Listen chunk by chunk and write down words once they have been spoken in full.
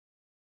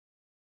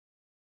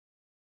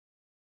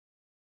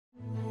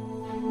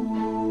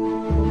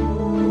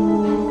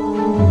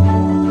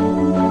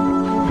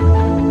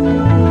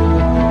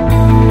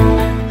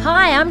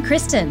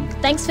Kristen.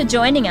 Thanks for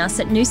joining us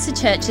at Noosa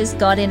Church's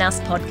God in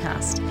Us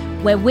podcast,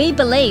 where we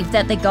believe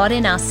that the God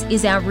in us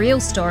is our real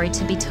story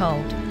to be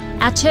told.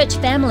 Our church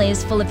family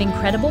is full of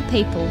incredible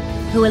people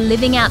who are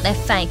living out their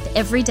faith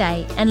every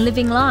day and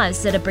living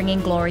lives that are bringing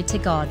glory to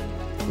God.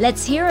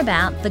 Let's hear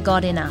about the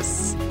God in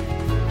us.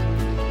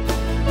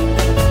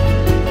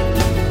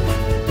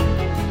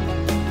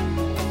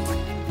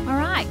 All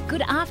right,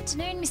 good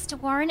afternoon, Mr.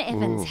 Warren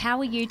Evans. How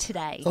are you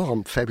today? Oh,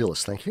 I'm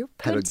fabulous, thank you.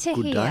 Had Good a to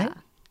good hear. day.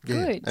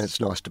 Good. And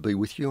it's nice to be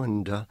with you,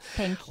 and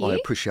Thank you. I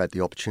appreciate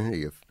the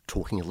opportunity of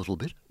talking a little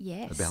bit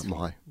Yes.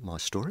 about my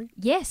story.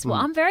 Yes, well,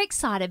 I'm very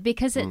excited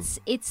because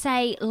it's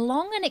a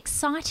long and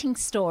exciting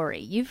story.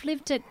 You've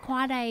lived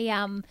quite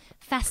a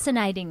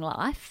fascinating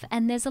life,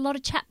 and there's a lot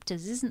of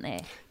chapters, isn't there?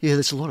 Yeah,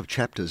 there's a lot of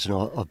chapters, and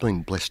I've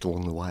been blessed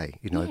along the way.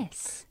 You know,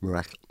 Yes.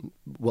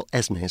 well,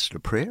 as an answer to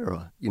prayer,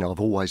 I've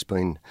always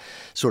been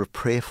sort of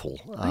prayerful,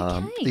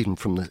 Okay. even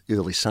from the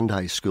early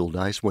Sunday school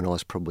days when I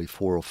was probably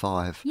 4 or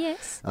 5.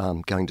 Yes.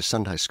 Going to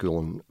Sunday school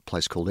in a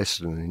place called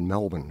Essendon in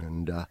Melbourne,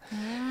 and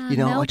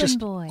Melbourne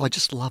boy. I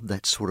just loved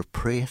that sort of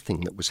prayer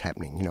thing that was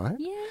happening. Yeah,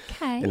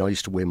 okay. And I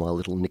used to wear my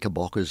little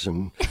knickerbockers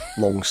and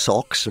long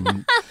socks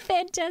and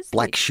Fantastic.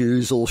 black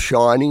shoes all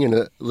shining and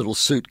a little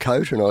suit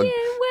coat and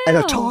and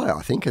a tie,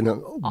 I think, and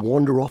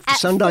wander off to At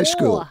Sunday 4?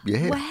 school.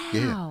 Yeah, Wow.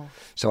 yeah.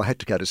 So I had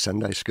to go to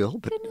Sunday school,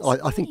 but Goodness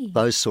I me. think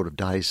those sort of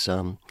days,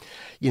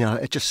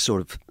 it just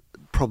sort of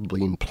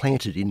probably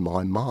implanted in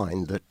my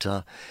mind that,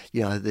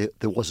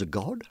 there was a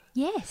God.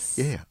 Yes.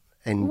 Yeah.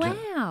 And,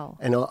 Wow.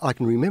 and I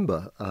can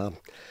remember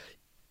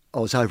I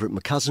was over at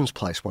my cousin's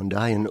place one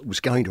day and it was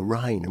going to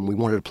rain and we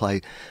wanted to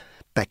play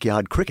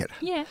backyard cricket.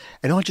 Yeah.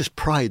 And I just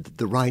prayed that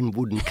the rain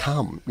wouldn't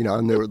come,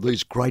 and there were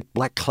these great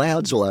black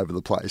clouds all over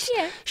the place.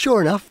 Yeah.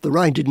 Sure enough, the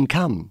rain didn't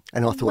come.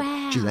 And I thought,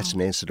 Wow. gee, that's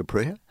an answer to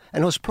prayer.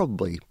 And I was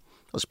probably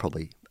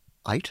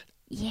 8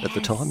 at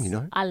the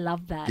time, I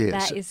love that. Yeah,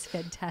 That so- is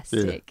Yeah.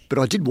 fantastic. But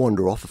I did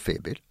wander off a fair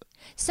bit.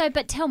 So,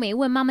 but tell me,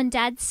 were Mum and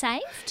Dad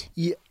saved?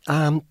 Yeah.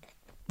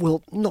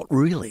 Well, not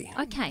really.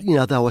 Okay.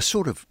 They were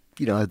sort of,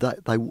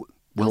 they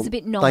was a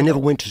bit they never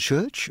nominal. went to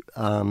church.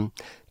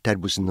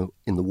 Dad was in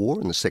the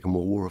war, in the Second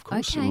World War, of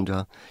course, Okay.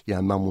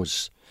 and Mum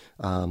was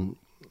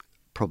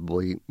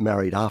probably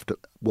married after.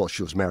 Well,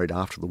 she was married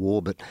after the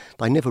war, but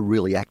they never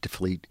really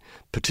actively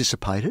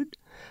participated.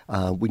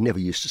 We never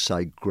used to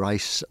say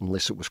grace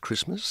unless it was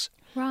Christmas.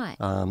 Right.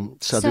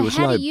 So there was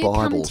how no do you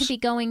Bibles. come to be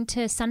going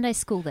to Sunday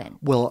school then?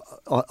 Well,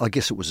 I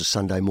guess it was a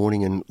Sunday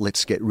morning, and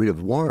let's get rid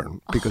of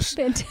Warren because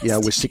fantastic.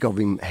 we're sick of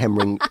him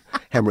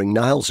hammering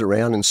nails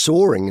around and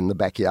sawing in the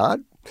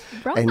backyard,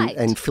 Right.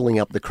 and filling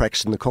up the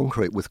cracks in the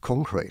concrete with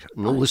concrete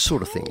and all this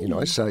sort of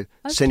thing. So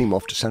send him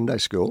off to Sunday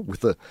school with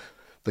the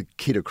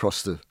kid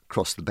across the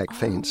back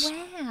fence.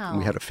 Wow. And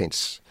we had a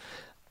fence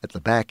at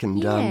the back,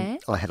 and Yeah.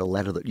 I had a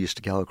ladder that used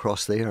to go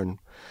across there. And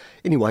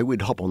anyway,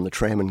 we'd hop on the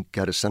tram and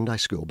go to Sunday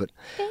school. But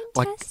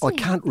I Fantastic.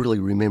 can't really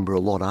remember a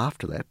lot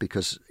after that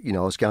because, I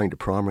was going to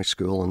primary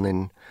school and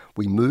then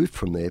we moved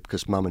from there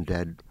because Mum and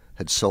Dad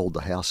had sold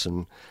the house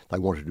and they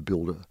wanted to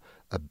build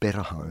a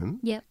better home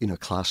Yep. in a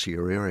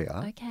classier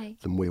area Okay.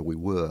 than where we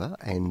were.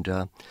 And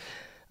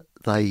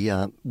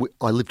I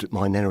lived at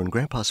my Nana and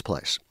Grandpa's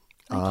place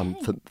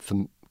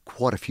for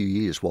quite a few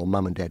years while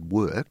Mum and Dad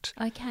worked.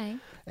 Okay.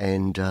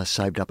 And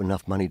saved up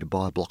enough money to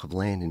buy a block of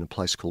land in a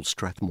place called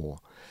Strathmore.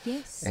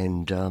 Yes.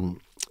 And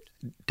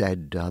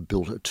Dad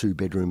built a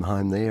 2-bedroom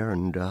home there,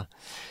 and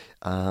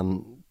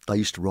they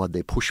used to ride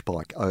their push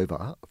bike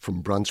over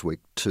from Brunswick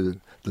to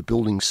the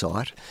building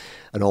site,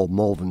 an old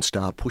Malvern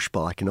Star push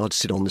bike, and I'd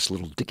sit on this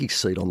little dicky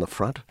seat on the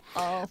front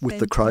with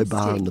the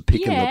crowbar and the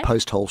pick and the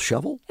post hole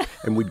shovel,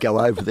 and we'd go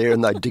over there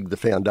and they'd dig the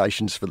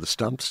foundations for the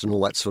stumps and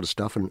all that sort of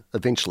stuff, and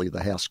eventually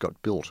the house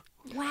got built.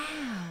 Wow.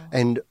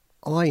 And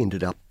I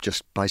ended up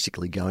just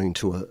basically going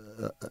to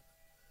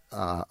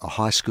a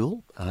high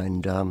school,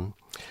 and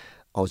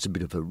I was a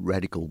bit of a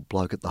radical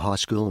bloke at the high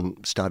school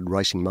and started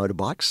racing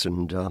motorbikes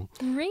and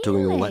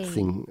doing all that Really?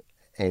 thing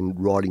and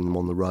riding them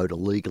on the road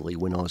illegally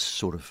when I was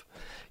sort of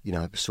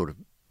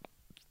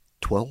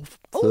 12,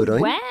 13. Oh,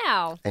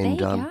 wow. And, there you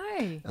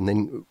go. And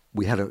then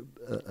we had a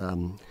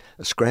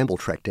scramble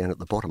track down at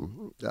the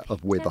bottom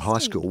of where the high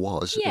Fantastic. school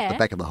was, at Yeah. the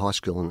back of the high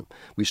school, and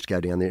we used to go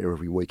down there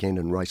every weekend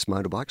and race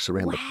motorbikes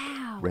around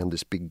around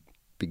this big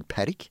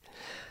paddock.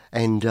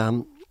 And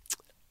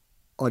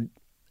I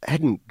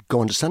hadn't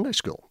gone to Sunday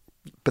school,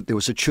 but there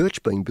was a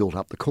church being built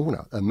up the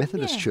corner, a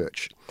Methodist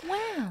church.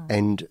 Wow.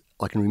 And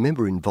I can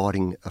remember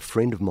inviting a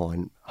friend of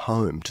mine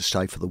home to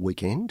stay for the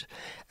weekend,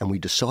 and we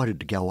decided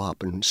to go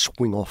up and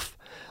swing off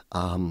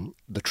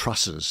the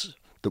trusses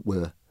that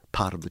were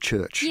part of the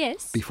church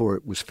Yes. before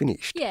it was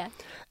finished. Yeah.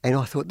 And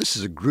I thought, this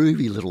is a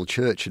groovy little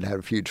church. It had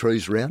a few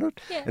trees around it,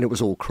 Yeah. and it was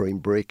all cream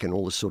brick and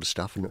all this sort of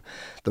stuff. And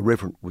the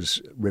Reverend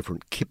was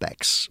Reverend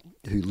Kipax,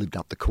 who lived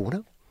up the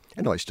corner,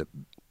 and I used to,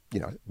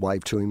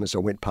 wave to him as I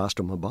went past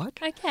on my bike.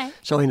 Okay.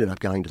 So I ended up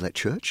going to that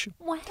church.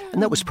 Wow. And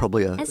that was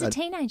probably As a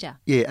teenager.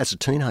 Yeah, as a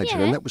teenager,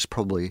 Yeah. and that was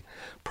probably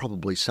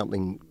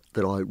something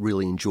that I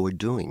really enjoyed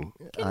doing.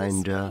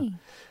 Goodness and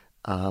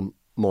me.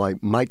 my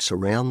mates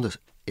around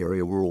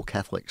area were all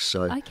Catholics.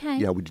 So, Okay.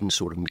 we didn't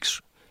sort of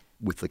mix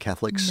with the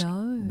Catholics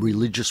No.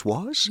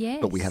 religious-wise, Yes.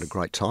 but we had a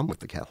great time with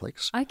the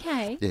Catholics.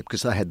 Okay. Yeah,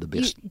 because they had the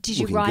best Did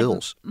you looking ride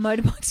girls.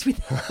 motorbikes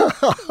with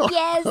them?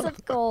 Yes,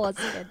 of course.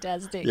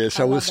 Fantastic. Yeah,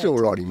 so I we're love still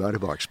it. riding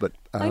motorbikes. But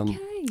Okay.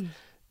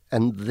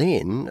 and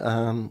then,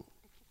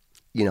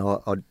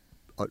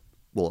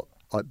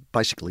 I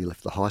basically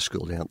left the high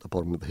school down at the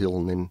bottom of the hill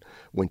and then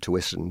went to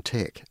Essendon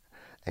Tech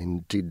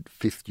and did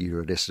 5th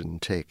year at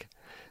Essendon Tech,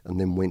 and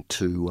then went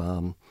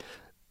to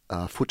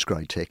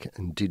Footscray Tech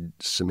and did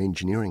some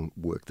engineering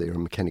work there, a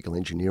mechanical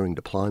engineering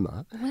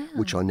diploma, Wow.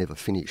 which I never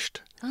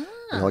finished. Ah.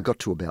 And I got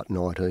to about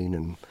 19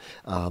 and,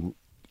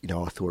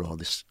 I thought,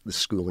 this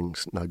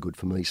schooling's no good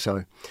for me.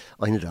 So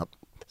I ended up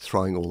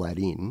throwing all that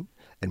in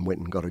and went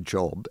and got a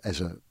job as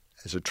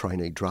a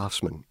trainee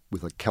draftsman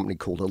with a company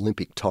called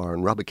Olympic Tyre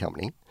and Rubber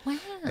Company. Wow.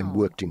 And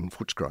worked in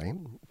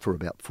Footscray for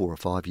about 4 or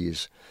 5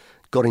 years.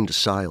 Got into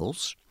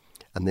sales,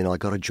 and then I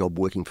got a job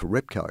working for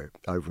Repco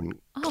over in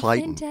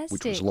Clayton,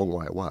 which was a long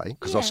way away,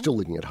 because I was still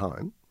living at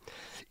home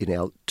in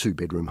our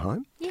 2-bedroom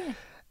home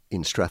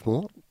in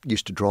Strathmore.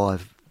 Used to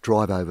drive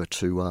over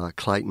to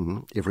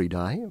Clayton every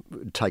day.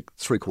 It'd take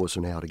 3/4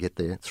 of an hour to get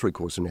there,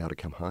 3/4 of an hour to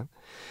come home.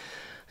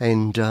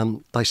 And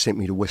they sent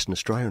me to Western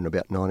Australia in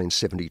about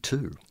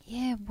 1972.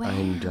 Yeah, wow.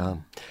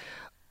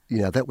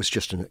 And that was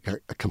just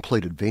a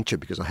complete adventure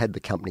because I had the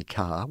company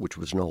car, which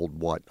was an old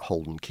white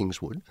Holden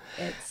Kingswood.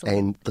 Excellent.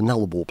 And the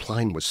Nullarbor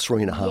plane was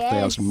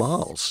 3,500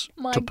 miles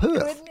My to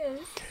Perth.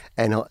 goodness.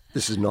 And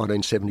this is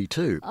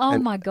 1972. Oh,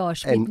 and, my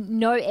gosh. and- with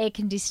no air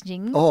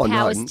conditioning, Oh,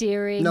 power no,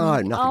 steering. No,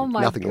 nothing, oh,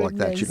 my nothing like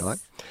that,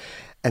 goodness.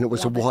 And it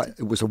was Love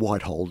it was a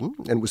white Holden,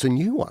 and it was a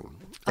new one.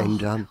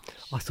 And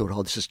I thought,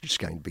 this is just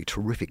going to be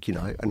terrific,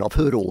 And I've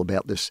heard all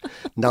about this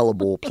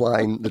Nullarbor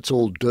plane that's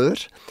all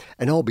dirt,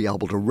 and I'll be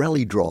able to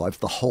rally drive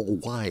the whole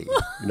way,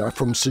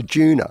 from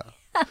Ceduna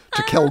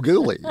to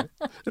Kalgoorlie.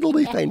 It'll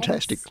be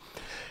fantastic.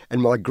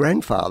 And my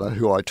grandfather,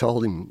 who I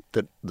told him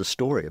the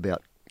story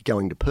about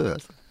going to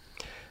Perth,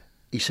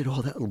 he said,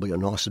 that'll be a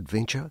nice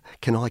adventure.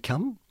 Can I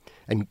come?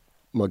 And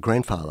my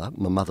grandfather,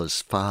 my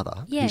mother's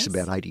father, Yes. he's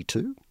about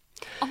 82.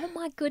 Oh,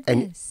 my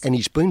goodness. And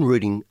he's been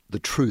reading the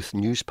Truth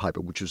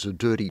newspaper, which is a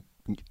dirty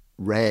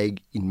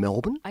rag in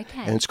Melbourne.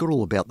 Okay. And it's got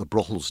all about the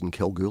brothels in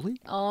Kalgoorlie.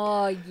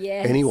 Oh,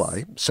 yes.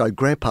 Anyway, so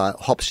Grandpa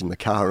hops in the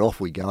car and off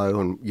we go,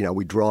 and,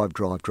 we drive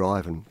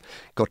and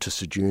got to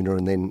Ceduna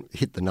and then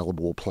hit the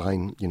Nullarbor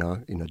plane, in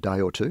a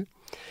day or two,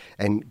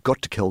 and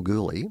got to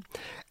Kalgoorlie,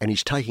 and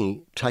he's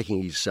taking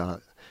his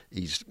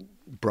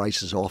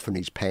braces off and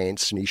his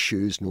pants and his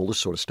shoes and all this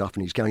sort of stuff,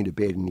 and he's going to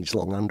bed in his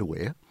long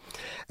underwear.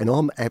 And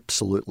I'm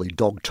absolutely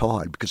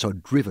dog-tired because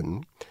I'd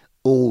driven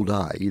all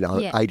day,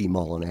 80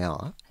 mile an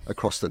hour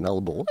across the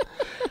Nullarbor.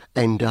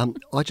 And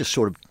I just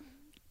sort of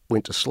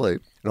went to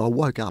sleep, and I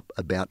woke up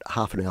about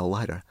half an hour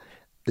later.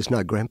 There's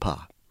no Grandpa.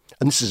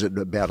 And this is at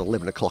about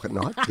 11 o'clock at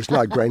night. There's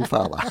no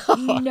grandfather.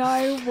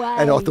 No way.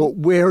 And I thought,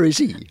 where is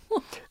he?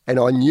 And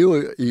I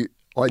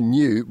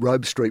knew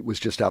Robe Street was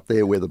just up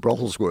there where the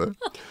brothels were.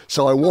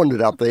 So I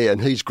wandered up there,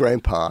 and he's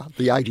Grandpa,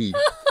 the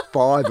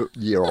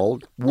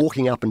 85-year-old,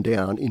 walking up and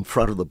down in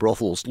front of the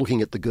brothels,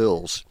 looking at the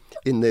girls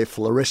in their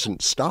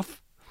fluorescent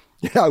stuff,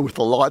 with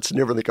the lights and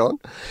everything on.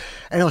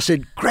 And I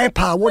said,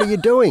 Grandpa, what are you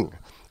doing?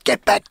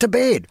 Get back to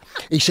bed.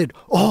 He said,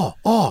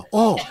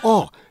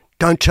 oh,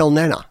 don't tell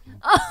Nana.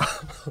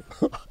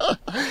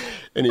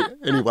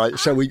 Anyway,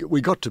 so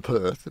we got to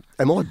Perth.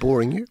 Am I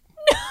boring you?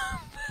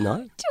 No?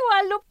 Do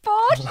I look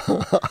bored?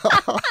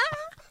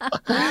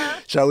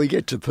 So we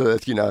get to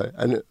Perth,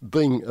 and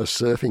being a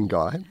surfing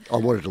guy, I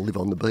wanted to live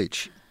on the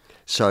beach.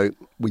 So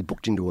we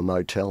booked into a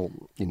motel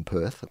in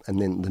Perth, and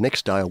then the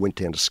next day I went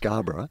down to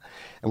Scarborough,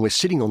 and we're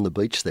sitting on the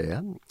beach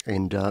there,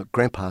 and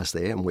Grandpa's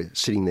there, and we're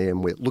sitting there,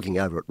 and we're looking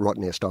over at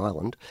Rottnest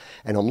Island,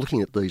 and I'm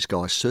looking at these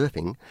guys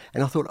surfing,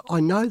 and I thought, I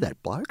know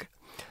that bloke.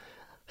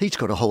 He's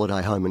got a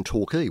holiday home in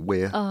Torquay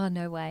where Oh,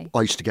 no way.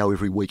 I used to go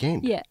every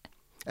weekend. Yeah.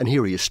 And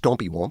here he is,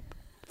 Stompy Womp,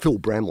 Phil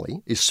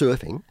Bramley, is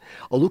surfing.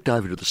 I looked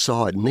over to the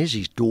side, and there's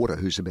his daughter,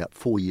 who's about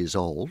 4 years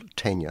old,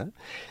 Tanya,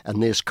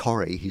 and there's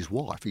Corrie, his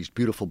wife, his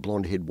beautiful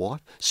blonde-haired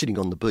wife, sitting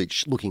on the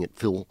beach looking at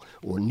Phil,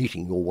 or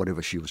knitting, or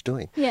whatever she was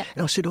doing. Yeah.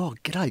 And I said,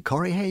 g'day,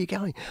 Corrie, how you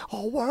going?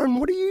 Oh, Warren,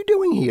 what are you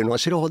doing here? And I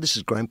said, this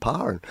is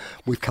Grandpa, and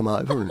we've come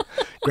over, and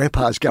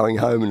Grandpa's going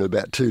home in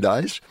about 2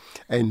 days.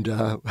 And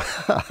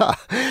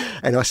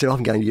and I said,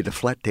 I'm going to get a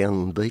flat down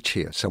on the beach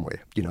here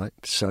somewhere,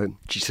 So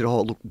she said,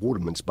 look,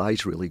 Waterman's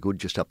Bay's really good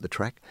just up the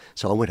track.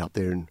 So I went up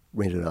there and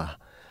rented a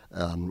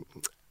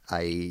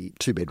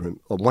 2-bedroom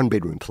or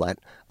 1-bedroom flat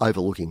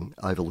overlooking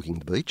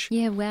the beach.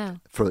 Yeah, wow.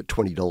 For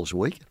 $20 a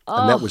week.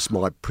 And that was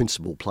my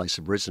principal place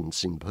of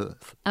residence in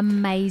Perth.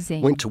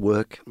 Amazing. Went to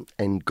work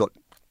and got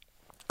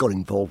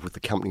involved with the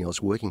company I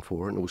was working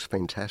for, and it was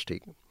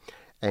fantastic.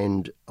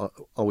 And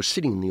I was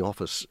sitting in the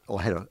office.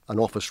 I had an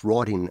office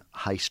right in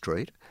Hay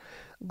Street.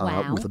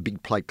 Wow. With a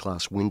big plate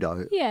glass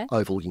window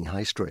overlooking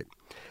Hay Street.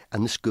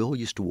 And this girl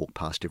used to walk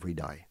past every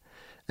day,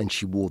 and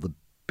she wore the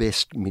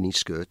best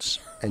miniskirts,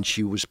 and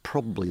she was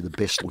probably the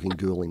best looking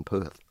girl in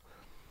Perth.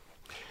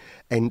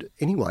 And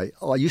anyway,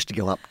 I used to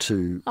go up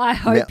to... I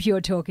hope you're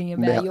talking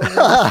about your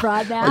life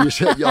right now.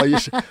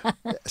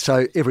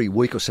 So every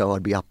week or so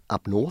I'd be up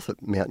north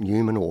at Mount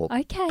Newman or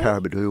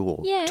Paraburdoo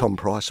or Tom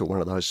Price or one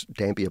of those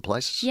dampier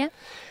places. Yeah.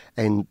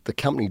 And the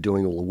company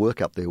doing all the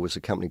work up there was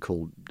a company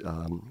called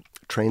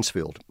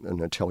Transfield,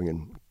 an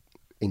Italian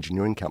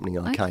engineering company.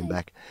 And I came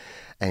back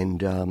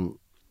and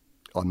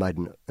I made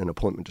an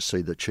appointment to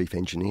see the chief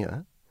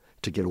engineer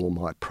to get all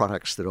my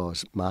products that I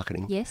was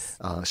marketing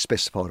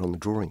specified on the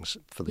drawings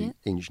for the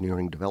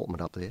engineering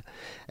development up there,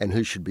 and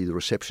who should be the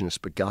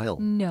receptionist but Gail.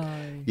 No.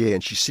 Yeah,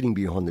 and she's sitting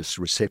behind this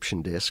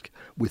reception desk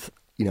with,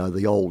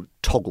 the old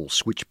toggle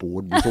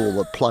switchboard with all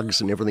the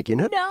plugs and everything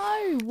in it.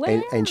 No,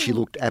 wow. And she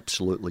looked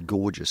absolutely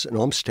gorgeous. And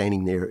I'm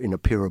standing there in a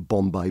pair of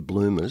Bombay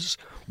bloomers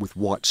with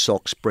white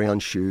socks, brown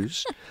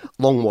shoes,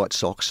 long white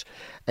socks,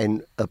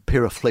 and a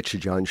pair of Fletcher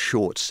Jones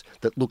shorts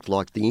that looked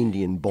like the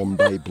Indian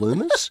Bombay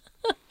bloomers.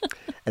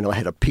 And I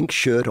had a pink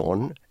shirt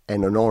on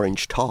and an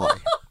orange tie.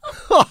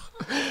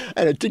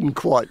 And it didn't,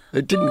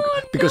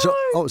 because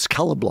I was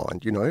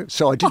colourblind,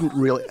 so I didn't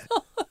really,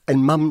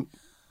 and Mum,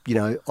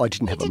 I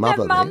didn't have a mother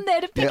there. Mum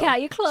there to pick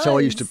out your clothes. So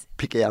I used to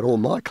pick out all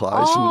my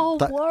clothes.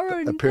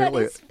 Warren,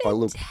 apparently that is I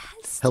looked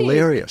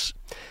hilarious.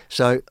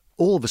 So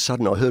all of a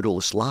sudden I heard all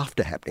this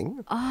laughter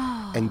happening,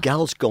 and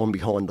Gail's gone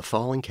behind the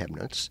filing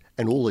cabinets,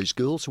 and all these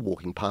girls are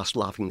walking past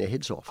laughing their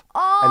heads off.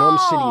 And I'm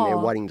sitting there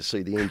waiting to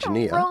see the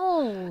engineer,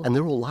 and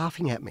they're all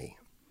laughing at me.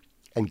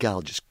 And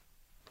Gail just,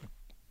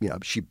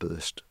 she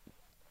burst.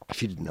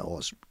 She didn't know I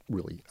was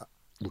really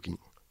looking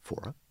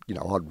for her.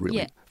 I'd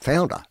really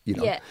found her,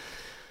 Yeah.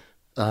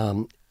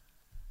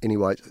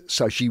 Anyway,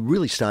 so she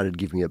really started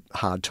giving me a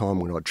hard time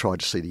when I tried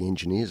to see the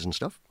engineers and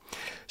stuff.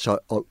 So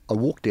I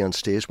walked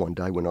downstairs one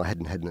day when I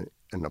hadn't had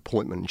an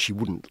appointment, and she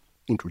wouldn't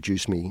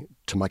introduce me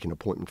to make an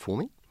appointment for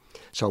me.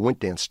 So I went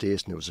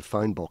downstairs, and there was a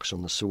phone box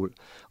on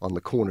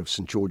the corner of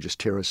St George's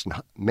Terrace and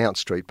Mount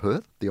Street,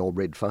 Perth, the old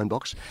red phone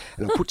box,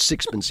 and I put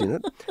sixpence in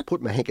it,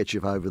 put my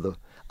handkerchief over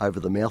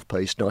the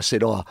mouthpiece, and I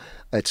said,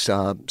 it's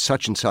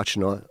such and such,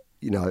 and I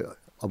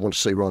want to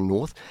see Ron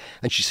North.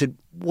 And she said,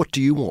 "What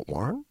do you want,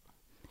 Warren?"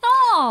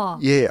 Oh.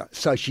 Yeah,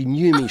 so she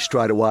knew me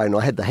straight away, and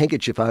I had the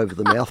handkerchief over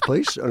the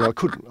mouthpiece, and I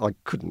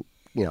couldn't,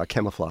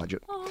 camouflage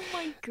it. Oh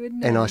my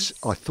goodness! And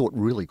I thought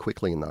really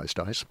quickly in those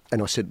days,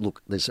 and I said,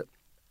 "Look, there's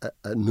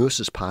a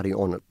nurses' party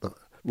on at the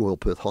Royal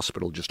Perth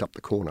Hospital just up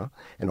the corner,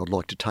 and I'd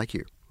like to take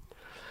you."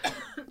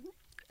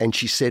 And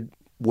she said,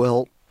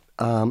 "Well,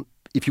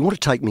 if you want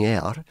to take me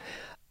out,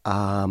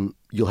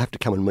 you'll have to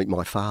come and meet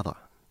my father."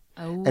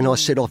 Oh. And I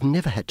said, "I've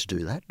never had to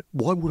do that.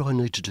 Why would I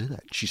need to do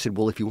that?" She said,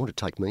 "Well, if you want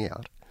to take me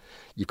out,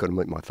 you've got to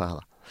meet my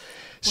father."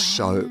 Wow.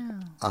 So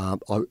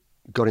I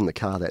got in the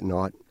car that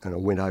night and I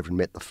went over and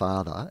met the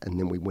father, and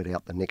then we went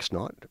out the next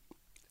night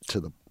to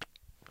the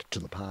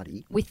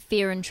party. With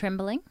fear and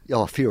trembling?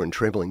 Oh, fear and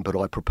trembling, but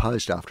I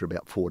proposed after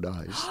about 4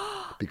 days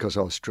because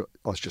I was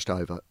just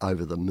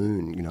over the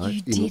moon,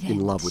 in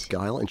love with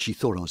Gail, and she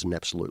thought I was an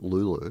absolute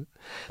Lulu.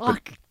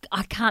 But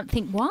I can't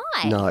think why.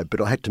 No,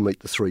 but I had to meet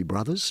the three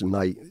brothers, and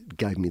they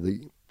gave me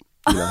the,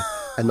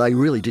 and they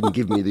really didn't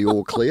give me the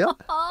all clear.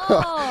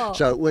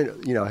 So it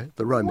went,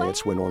 the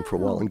romance went on for a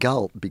while, and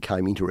Gail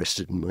became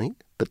interested in me,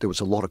 but there was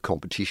a lot of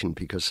competition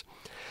because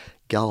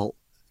Gail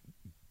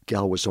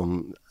was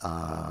on,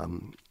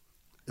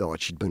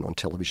 she'd been on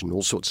television,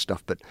 all sorts of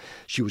stuff, but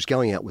she was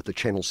going out with the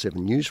Channel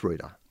 7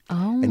 newsreader.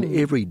 Oh. And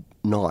every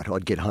night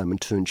I'd get home and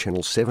turn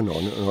Channel 7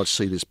 on, and I'd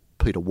see this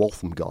Peter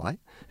Waltham guy,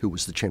 who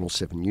was the Channel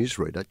 7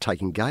 newsreader,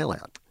 taking Gail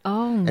out.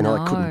 Oh, and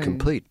I couldn't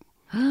compete.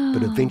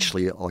 But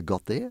eventually I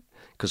got there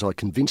because I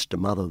convinced her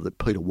mother that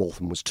Peter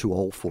Waltham was too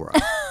old for her.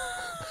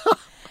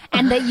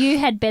 And that you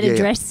had better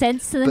dress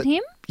sense than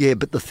him? Yeah,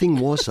 but the thing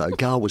was, though,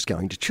 Gail was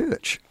going to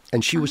church,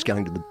 and she was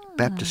going to the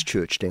Baptist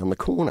church down the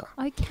corner.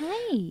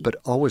 Okay. But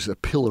I was a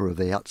pillar of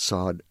the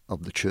outside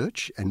of the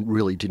church and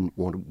really didn't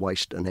want to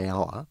waste an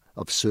hour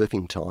of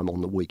surfing time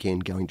on the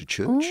weekend going to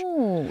church.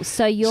 Oh,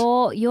 so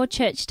your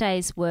church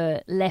days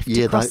were left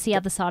across the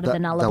other side of the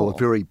Nullarbor. They were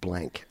very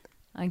blank.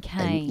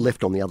 Okay. And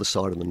left on the other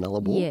side of the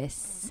Nullarbor.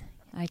 Yes.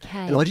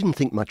 Okay. And I didn't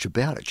think much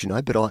about it,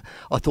 but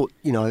I thought,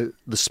 the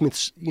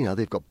Smiths,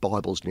 they've got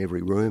Bibles in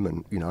every room,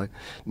 and,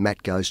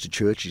 Matt goes to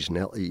church, he's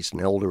an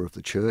elder of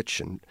the church,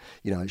 and,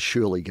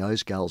 Shirley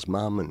goes, Gail's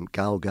mum, and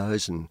Gail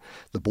goes, and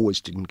the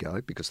boys didn't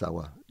go because they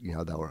were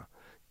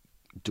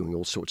doing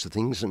all sorts of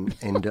things, and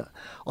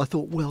I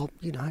thought, well,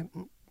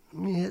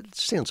 it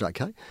sounds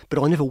okay, but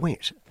I never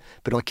went.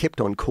 But I kept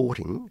on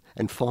courting,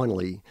 and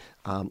finally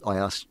I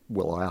asked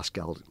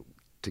Gail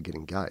to get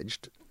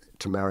engaged,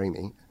 to marry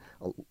me,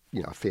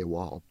 a fair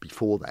while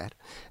before that,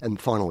 and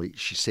finally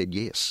she said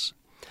yes.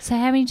 So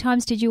how many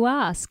times did you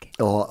ask?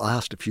 Oh, I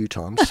asked a few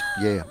times,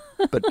 yeah,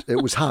 but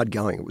it was hard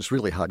going. It was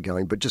really hard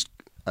going, but just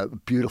a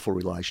beautiful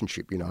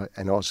relationship,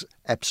 and I was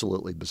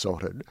absolutely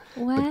besotted.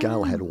 Wow. But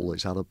Gail had all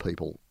these other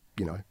people,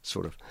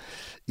 sort of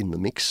in the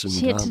mix. And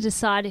she had to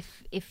decide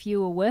if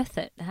you were worth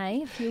it,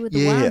 hey? If you were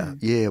the one.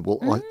 Yeah,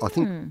 well, I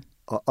think,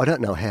 I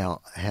don't know how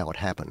it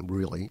happened,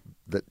 really,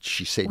 that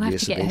she said we'll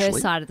yes eventually. We'll have to get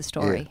her side of the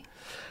story.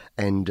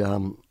 Yeah.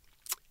 And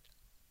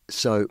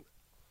So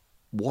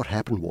what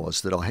happened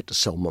was that I had to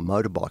sell my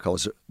motorbike. I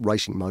was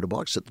racing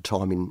motorbikes at the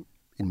time in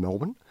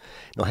Melbourne,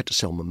 and I had to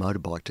sell my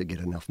motorbike to get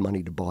enough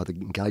money to buy the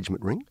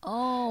engagement ring.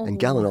 Oh. And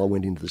Gal and I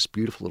went into this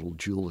beautiful little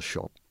jeweller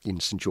shop in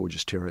St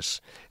George's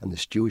Terrace, and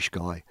this Jewish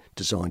guy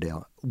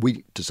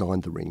we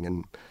designed the ring,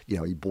 and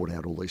he bought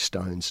out all these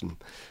stones,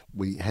 and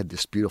we had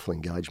this beautiful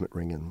engagement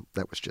ring, and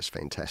that was just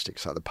fantastic.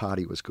 So the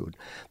party was good,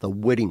 the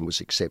wedding was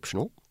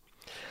exceptional,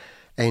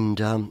 and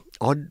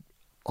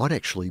I'd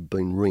actually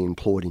been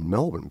re-employed in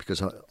Melbourne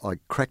because I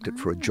cracked it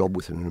for a job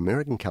with an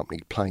American company,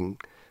 paying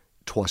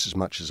twice as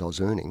much as I was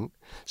earning.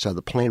 So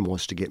the plan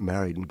was to get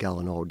married, and Gal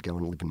and I would go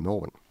and live in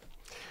Melbourne,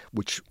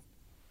 which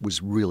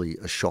was really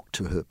a shock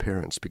to her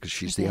parents because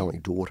she's the only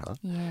daughter.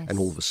 Yes. And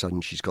all of a sudden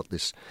she's got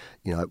this,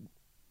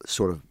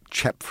 sort of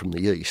chap from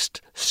the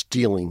east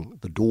stealing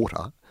the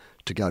daughter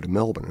to go to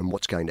Melbourne, and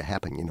what's going to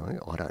happen,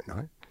 I don't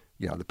know.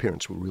 The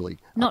parents were really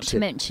Not upset. to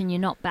mention you're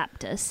not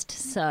Baptist,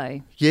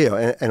 so...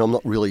 Yeah, and I'm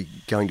not really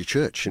going to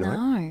church,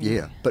 No.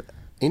 Yeah, but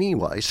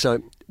anyway,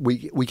 so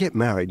we get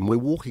married and we're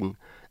walking,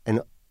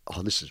 and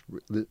this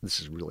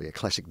is really a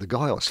classic. The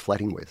guy I was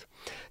flatting with,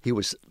 he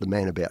was the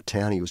man about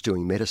town. He was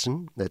doing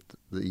medicine at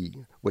the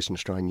Western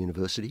Australian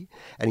University,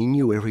 and he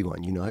knew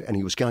everyone, and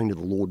he was going to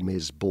the Lord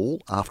Mayor's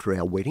ball after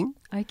our wedding.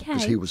 Okay.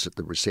 Because he was at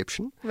the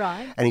reception.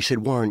 Right. And he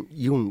said, Warren,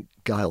 you and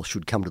Gail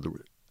should come to the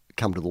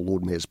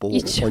Lord Mayor's ball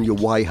on your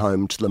way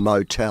home to the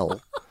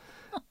motel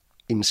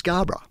in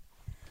Scarborough,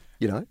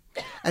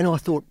 And I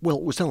thought, well,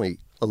 it was only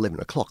 11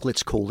 o'clock.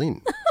 Let's call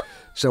in.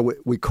 So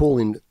we call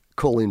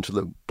into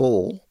the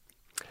ball,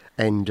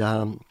 and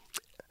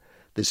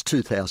there's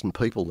 2,000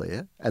 people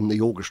there, and the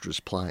orchestra's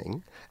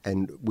playing,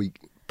 and we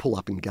pull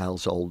up in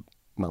Gail's old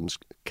mum's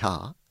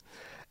car,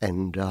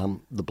 and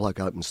the bloke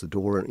opens the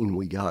door, and in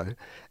we go,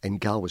 and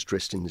Gail was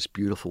dressed in this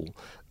beautiful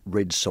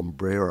red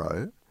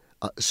sombrero,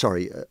 a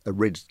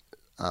red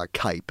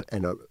cape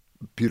and a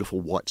beautiful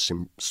white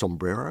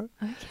sombrero,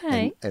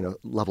 Okay. and a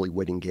lovely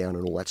wedding gown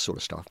and all that sort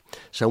of stuff.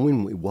 So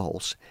when we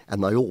waltz,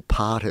 and they all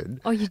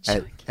parted, Oh, you're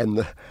joking.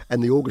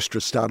 and the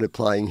orchestra started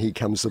playing "Here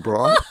Comes the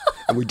Bride,"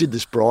 and we did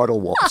this bridal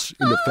waltz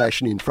in the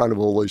fashion in front of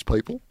all these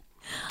people.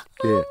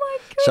 Yeah. Oh,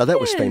 my So that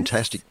was goodness.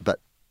 fantastic. But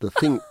the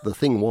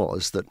thing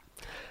was that,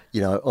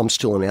 I'm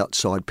still an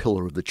outside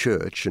pillar of the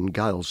church, and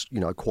Gail's,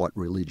 quite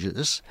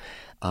religious,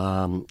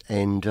 and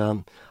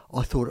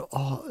I thought,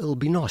 it'll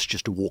be nice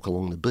just to walk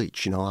along the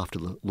beach, after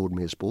the Lord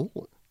Mayor's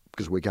ball,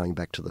 because we're going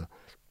back to the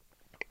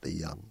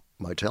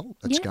motel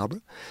at Scarborough.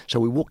 So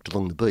we walked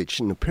along the beach,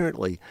 and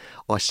apparently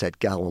I sat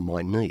Gail on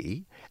my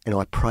knee, and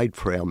I prayed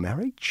for our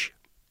marriage.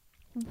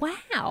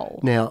 Wow.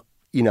 Now,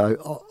 I You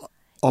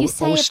I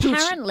say was still,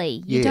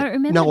 apparently. You don't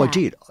remember No, that? I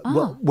did.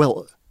 Oh.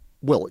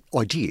 Well,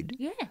 I did.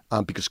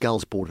 Yeah. Because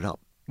Gail's brought it up,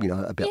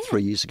 about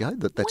 3 years ago,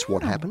 that's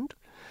what Wow. happened.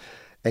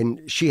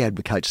 And she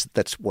advocates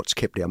that's what's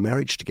kept our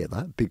marriage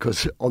together,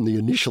 because on the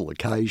initial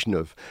occasion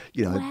of,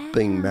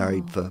 being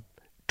married for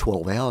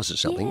 12 hours or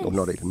something, or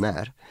not Yes. even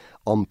that,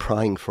 I'm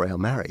praying for our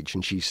marriage,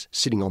 and she's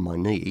sitting on my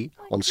knee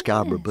on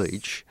Scarborough goodness.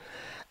 Beach,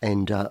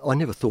 and I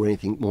never thought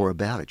anything more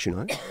about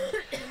it,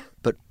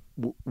 But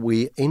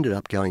we ended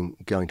up going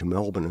to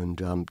Melbourne,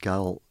 and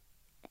Gail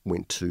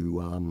went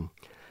to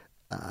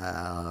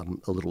a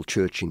little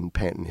church in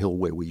Panton Hill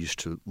where we used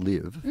to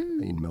live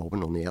in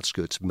Melbourne, on the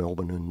outskirts of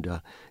Melbourne, and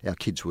our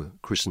kids were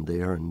christened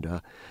there,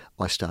 and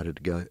I started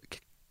to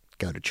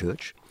go to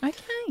church.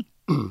 Okay.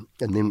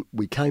 And then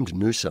we came to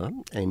Noosa,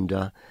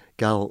 and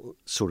Gail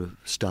sort of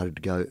started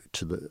to go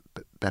to the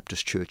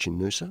Baptist church in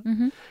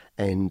Noosa,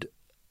 and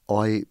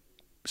I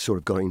sort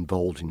of got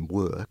involved in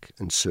work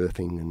and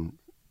surfing and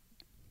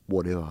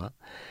whatever,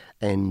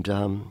 and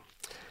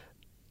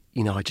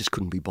I just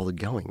couldn't be bothered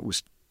going. It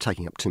was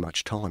taking up too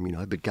much time,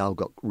 but Gail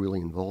got really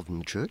involved in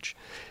the church,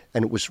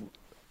 and it was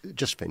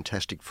just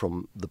fantastic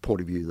from the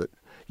point of view that,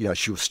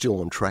 she was still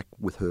on track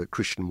with her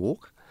Christian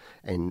walk,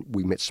 and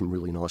we met some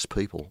really nice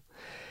people.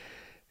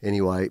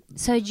 Anyway.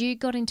 So you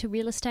got into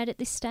real estate at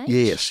this stage?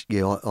 Yes,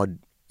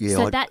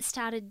 So that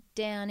started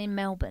down in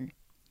Melbourne?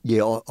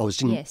 Yeah, I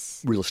was in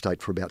Yes. real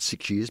estate for about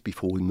 6 years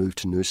before we moved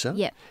to Noosa.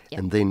 Yep.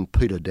 And then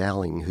Peter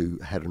Dowling, who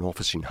had an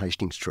office in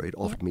Hastings Street,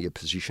 offered me a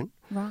position.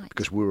 Right.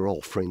 Because we were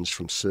all friends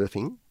from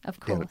surfing Of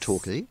down at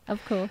course. Torquay.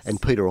 Of course. And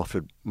Peter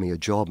offered me a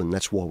job, and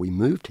that's why we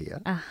moved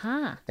here.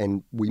 Aha.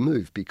 And we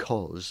moved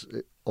because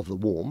of the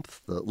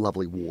warmth, the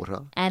lovely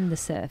water, And the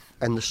surf.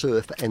 and the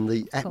surf, and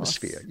the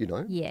atmosphere,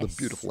 Yes. the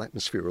beautiful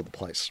atmosphere of the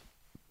place.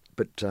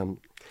 But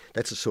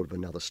that's a sort of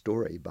another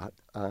story. But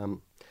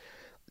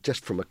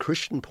just from a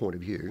Christian point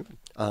of view,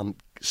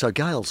 so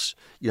Gail's,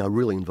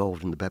 really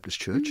involved in the Baptist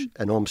church,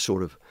 and I'm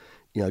sort of,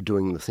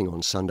 doing the thing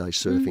on Sunday,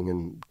 surfing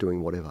and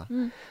doing whatever.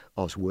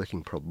 I was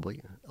working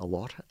probably a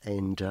lot.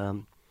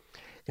 And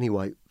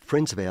anyway,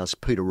 friends of ours,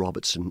 Peter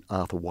Roberts and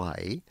Arthur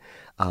Way,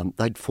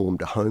 they'd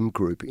formed a home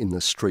group in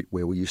the street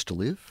where we used to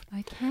live.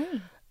 Okay.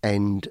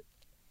 And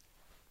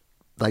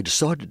they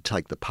decided to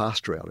take the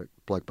pastor out, a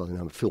bloke by the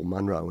name of Phil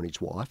Munro and his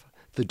wife,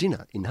 for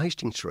dinner in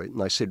Hastings Street. And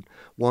they said,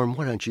 Warren,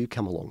 why don't you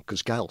come along?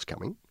 Because Gail's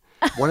coming.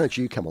 Why don't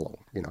you come along,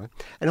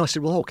 And I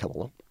said, well, I'll come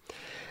along.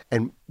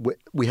 And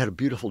we had a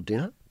beautiful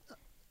dinner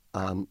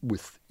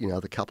with,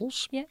 the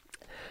couples. Yeah.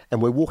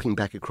 And we're walking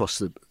back across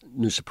the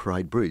Noosa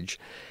Parade Bridge,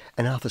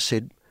 and Arthur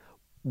said,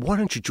 "Why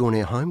don't you join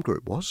our home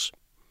group, Woz?"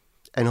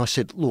 And I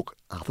said, "Look,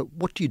 Arthur,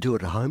 what do you do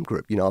at a home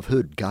group? I've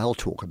heard Gail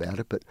talk about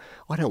it, but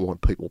I don't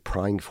want people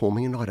praying for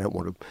me, and I don't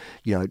want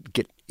to,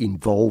 get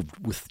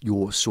involved with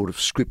your sort of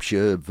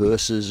scripture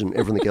verses and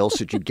everything else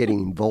that you're getting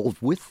involved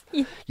with,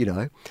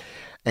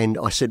 And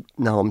I said,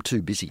 "No, I'm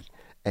too busy."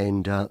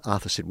 And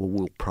Arthur said, "Well,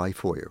 we'll pray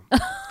for you."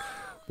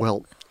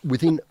 Well,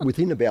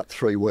 within about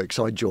 3 weeks,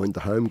 I joined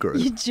the home group.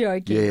 You're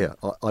joking. Yeah,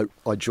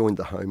 I joined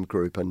the home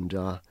group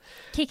and...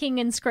 Kicking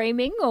and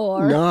screaming,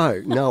 or...?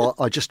 No,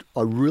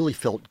 I really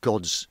felt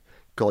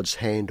God's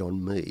hand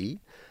on me,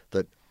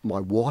 that my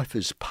wife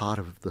is part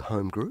of the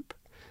home group,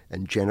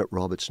 and Janet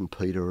Roberts and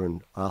Peter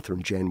and Arthur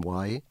and Jan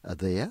Way are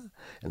there,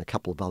 and a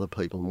couple of other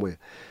people, and we're,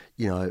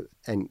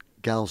 and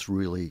Gail's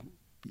really,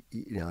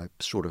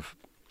 sort of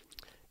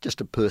just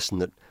a person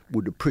that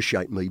would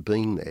appreciate me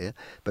being there,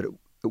 but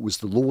it was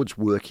the Lord's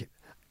work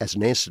as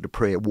an answer to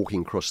prayer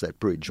walking across that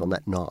bridge on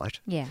that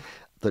night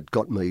that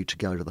got me to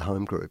go to the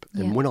home group.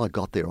 And when I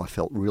got there, I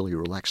felt really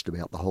relaxed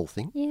about the whole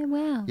thing. Yeah,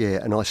 wow.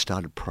 Yeah, and I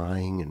started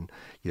praying and,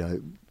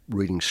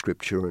 reading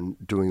scripture and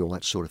doing all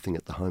that sort of thing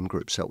at the home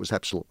group. So it was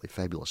absolutely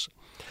fabulous.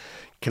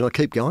 Can I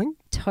keep going?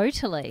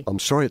 Totally. I'm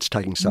sorry it's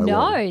taking so long.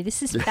 No,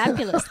 this is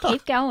fabulous.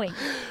 Keep going.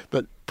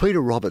 But Peter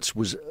Roberts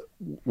was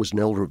an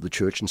elder of the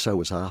church, and so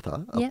was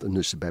Arthur of the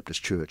Noosa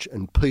Baptist Church.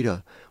 And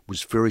Peter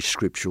was very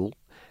scriptural,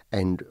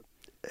 and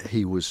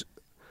he was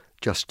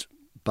just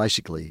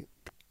basically,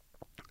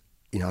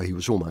 he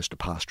was almost a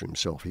pastor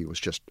himself. He was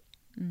just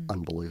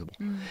unbelievable.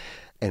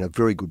 And a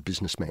very good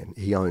businessman.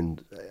 He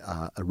owned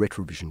a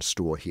Retrovision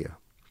store here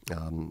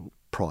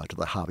prior to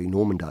the Harvey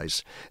Norman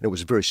days, and it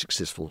was a very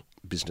successful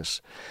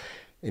business.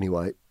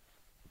 Anyway,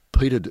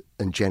 Peter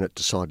and Janet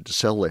decided to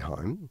sell their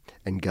home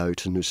and go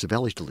to Noosa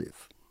Valley to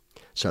live.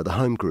 So the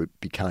home group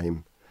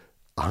became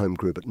a home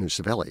group at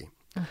Noosa Valley.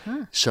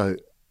 Uh-huh. So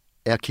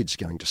our kids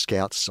are going to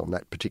Scouts on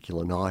that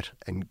particular night,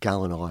 and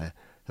Gail and I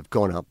have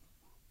gone up,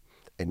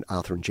 and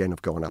Arthur and Jen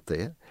have gone up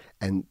there,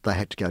 and they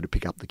had to go to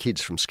pick up the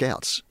kids from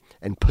Scouts.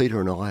 And Peter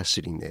and I are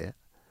sitting there,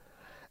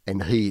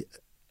 and he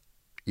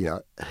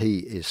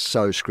is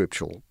so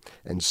scriptural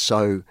and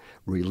so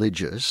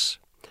religious,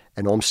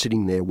 and I'm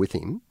sitting there with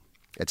him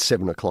at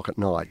 7 o'clock at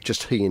night,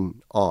 just he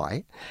and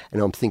I,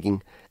 and I'm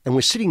thinking, and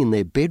we're sitting in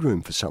their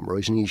bedroom for some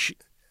reason,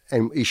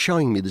 and he's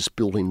showing me this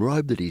built-in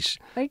robe that he's,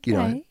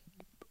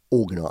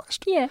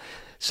 organised. Yeah.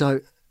 So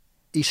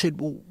he said,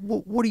 "Well,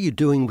 what are you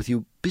doing with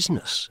your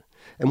business?"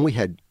 And we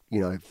had,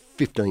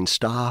 15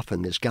 staff,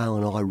 and there's Gail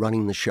and I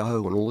running the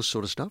show and all this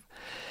sort of stuff.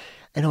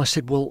 And I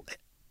said, "Well,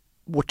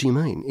 what do you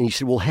mean?" And he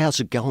said, "Well, how's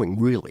it going,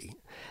 really?"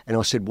 And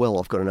I said, "Well,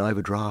 I've got an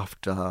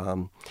overdraft.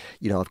 I've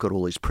got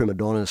all these prima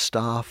donna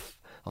staff.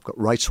 I've got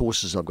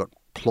racehorses. I've got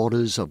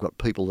plotters. I've got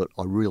people that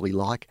I really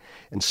like.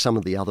 And some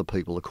of the other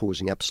people are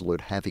causing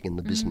absolute havoc in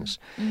the business."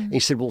 And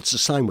he said, "Well, it's the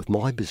same with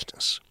my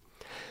business."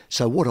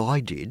 So what I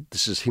did,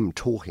 this is him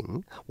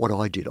talking,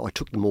 I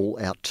took them all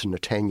out to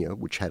Netanya,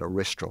 which had a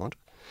restaurant,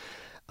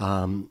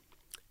 and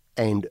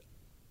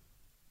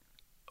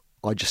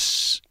I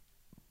just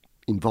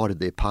invited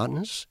their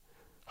partners,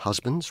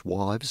 husbands,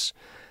 wives,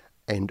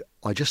 and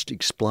I just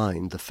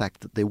explained the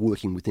fact that they're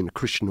working within a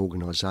Christian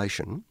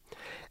organisation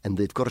and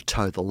they've got to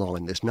toe the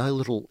line. There's no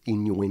little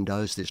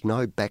innuendos, there's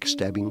no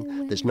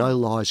backstabbing, there's no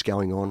lies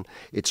going on.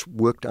 It's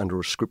worked under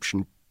a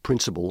scripture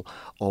principle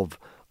of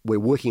we're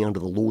working under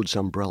the Lord's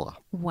umbrella.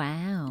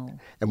 Wow.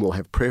 And we'll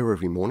have prayer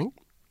every morning,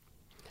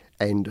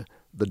 and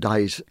the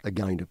days are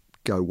going to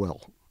go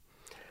well.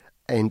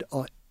 And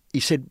he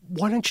said,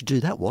 "Why don't you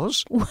do that,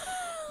 Woz?"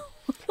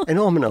 And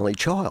I'm an only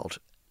child.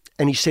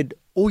 And he said,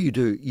 "All you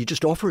do, you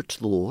just offer it to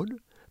the Lord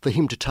for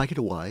him to take it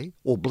away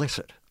or bless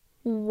it."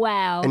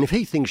 Wow. And if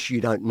he thinks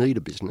you don't need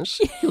a business,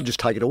 he'll just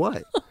take it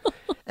away.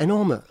 And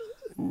I'm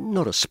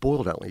not a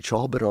spoiled only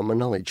child, but I'm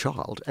an only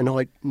child, and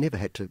I never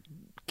had to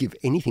give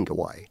anything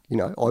away.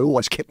 I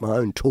always kept my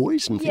own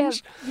toys and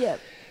things. Yep.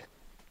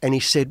 And he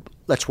said,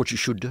 "That's what you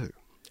should do.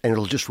 And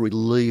it'll just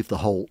relieve the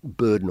whole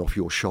burden off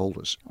your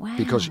shoulders." Wow.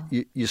 Because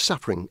you're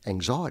suffering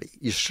anxiety.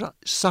 You're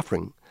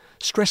suffering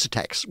stress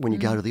attacks when you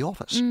go to the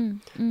office,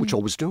 which I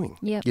was doing.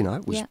 Yep.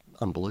 It was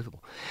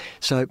unbelievable.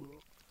 So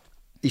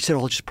he said,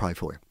 "I'll just pray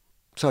for you."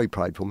 So he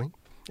prayed for me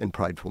and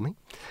prayed for me.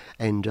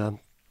 And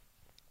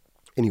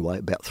anyway,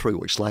 about 3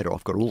 weeks later,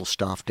 I've got all the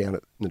staff down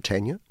at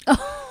Netanya.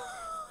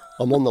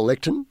 I'm on the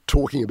lectern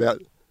talking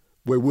about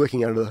we're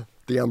working under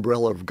the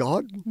umbrella of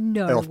God.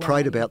 No And I've way.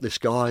 prayed about this,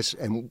 guys,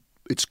 and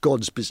it's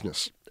God's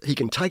business. He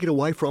can take it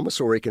away from us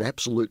or he can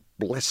absolutely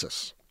bless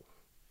us.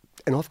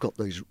 And I've got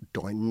these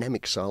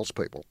dynamic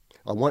salespeople.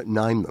 I won't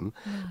name them,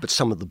 but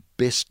some of the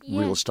best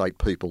real estate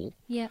people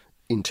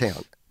in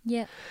town.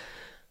 Yeah.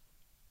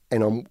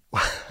 And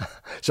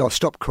so I've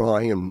stopped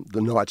crying and the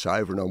night's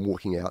over and I'm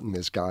walking out and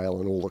there's Gail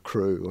and all the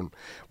crew and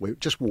we're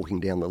just walking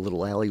down the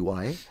little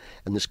alleyway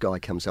and this guy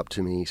comes up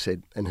to me and he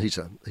said, and he's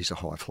a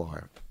high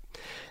flyer,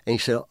 and he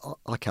said,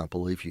 I can't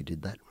believe you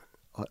did that.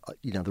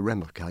 the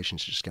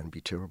ramifications are just going to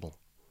be terrible.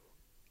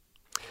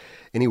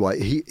 Anyway,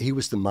 he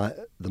was the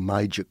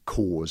major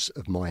cause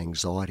of my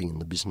anxiety in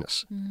the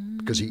business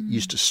because he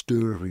used to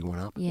stir everyone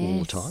up all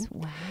the time.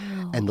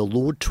 Wow. And the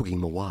Lord took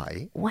him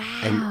away. Wow.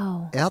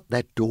 And out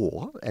that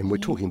door, and we're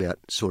talking about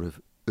sort of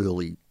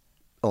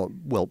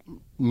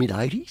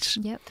mid-80s,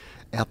 Yep.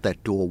 out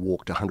that door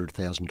walked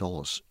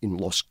 $100,000 in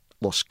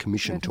lost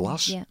commission to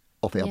us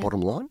off our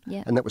bottom line.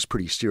 Yep. And that was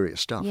pretty serious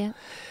stuff. Yep.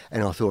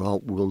 And I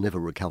thought, we'll never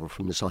recover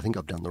from this. I think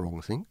I've done the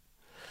wrong thing.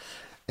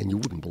 And you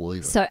wouldn't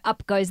believe it. So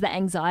up goes the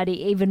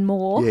anxiety even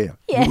more. Yeah,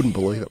 you wouldn't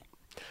believe it.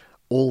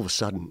 All of a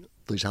sudden,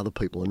 these other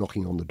people are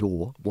knocking on the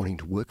door wanting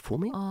to work for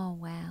me. Oh,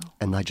 wow.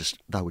 And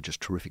they were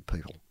just terrific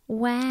people.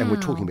 Wow. And we're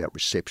talking about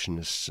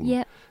receptionists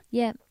and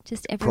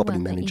just everyone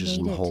property that you managers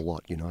and the needed. whole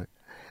lot,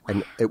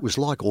 And it was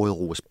like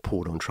oil was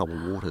poured on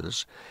troubled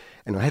waters.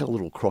 And I had a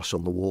little cross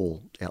on the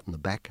wall out in the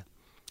back.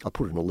 I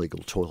put an illegal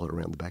toilet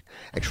around the back.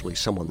 Actually,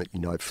 someone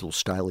that Phil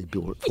Staley,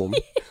 built it for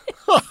me.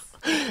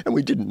 And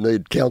we didn't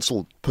need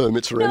council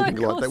permits or anything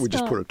like that. We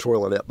just put a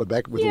toilet out the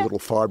back with a little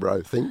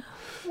fibro thing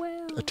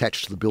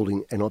attached to the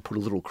building, and I put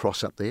a little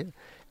cross up there.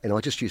 And I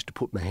just used to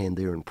put my hand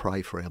there and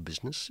pray for our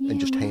business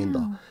and just hand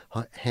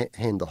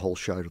the whole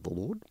show to the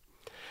Lord.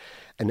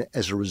 And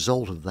as a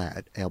result of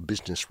that, our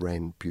business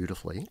ran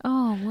beautifully.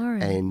 Oh,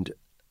 Warren. And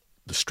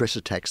the stress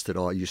attacks that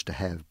I used to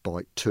have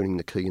by turning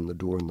the key in the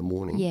door in the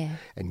morning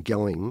and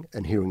going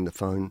and hearing the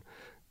phone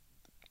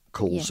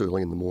calls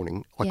early in the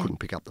morning, I couldn't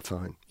pick up the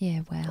phone.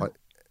 Yeah, wow.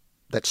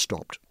 That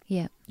stopped.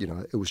 Yeah.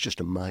 It was just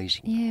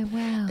amazing. Yeah,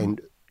 wow.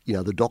 And,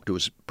 the doctor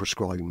was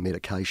prescribing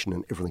medication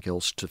and everything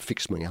else to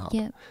fix me up,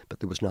 but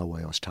there was no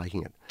way I was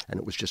taking it. And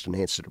it was just an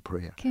answer to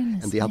prayer.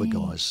 Goodness and the other me.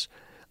 guys,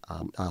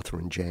 Arthur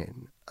and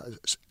Jan,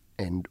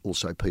 and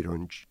also Peter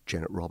and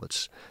Janet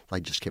Roberts, they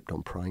just kept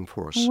on praying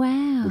for us,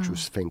 Wow. which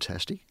was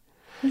fantastic.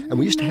 Isn't And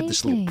we used to have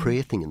this little amazing?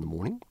 prayer thing in the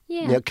morning.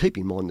 Yeah. Now, keep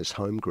in mind this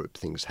home group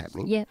thing's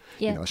happening. Yeah,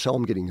 yeah. So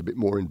I'm getting a bit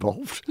more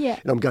involved. Yeah.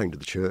 And I'm going to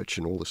the church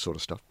and all this sort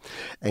of stuff.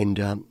 And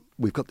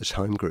we've got this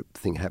home group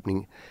thing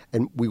happening.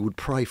 And we would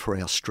pray for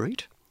our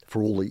street,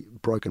 for all the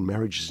broken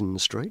marriages in the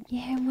street.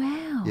 Yeah,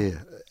 wow. Yeah.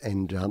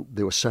 And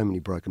there were so many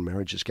broken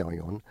marriages going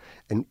on.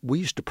 And we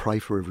used to pray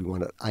for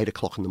everyone at 8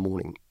 o'clock in the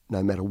morning.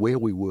 No matter where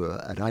we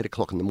were, at 8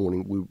 o'clock in the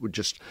morning, we would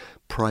just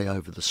pray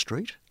over the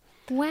street.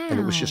 Wow. And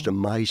it was just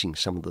amazing,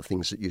 some of the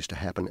things that used to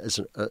happen as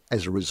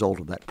a result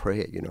of that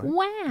prayer,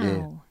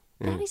 Wow.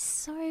 Yeah. That is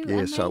so Yeah,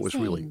 amazing. so it was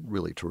really,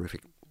 really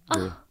terrific.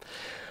 Yeah.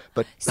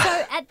 But So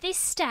at this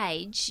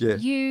stage, Yeah.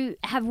 you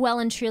have well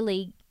and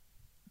truly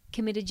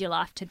committed your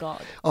life to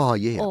God. Oh,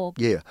 yeah, Or-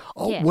 yeah.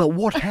 Oh, yeah. Well,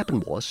 what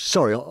happened was,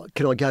 sorry,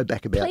 can I go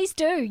back about... Please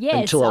do, yes.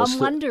 until I was I'm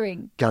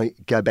wondering. Go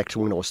back to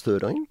when I was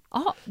 13?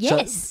 Oh,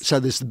 yes. So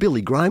there's the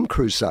Billy Graham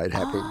crusade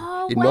happening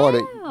in wow.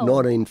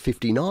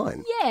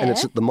 1959. Yeah. And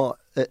it's at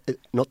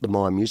not the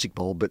Myer Music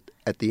Bowl, but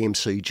at the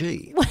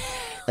MCG.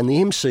 And the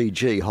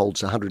MCG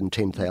holds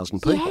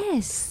 110,000 people.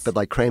 Yes. But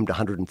they crammed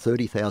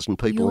 130,000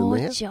 people You're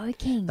in there.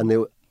 joking. And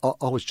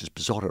I was just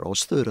besotted. I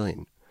was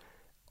 13.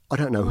 I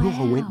don't know who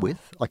I went Wow.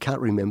 with. I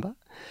can't remember.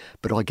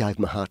 But I gave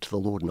my heart to the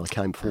Lord and I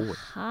came forward.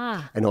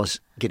 And I was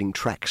getting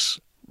tracts.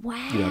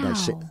 Wow. They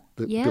sent,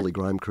 the Yep. Billy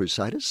Graham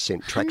Crusaders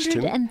sent tracts to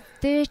me.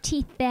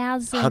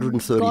 130,000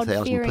 130,000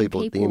 God-fearing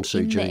people at the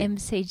MCG. in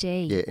the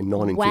MCG. Yeah, in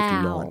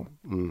 1959.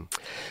 Wow.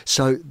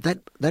 So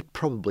that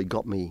probably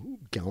got me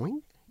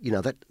going.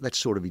 That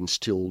sort of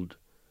instilled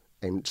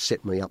and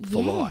set me up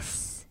for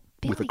life.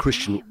 With Billy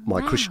Graham, my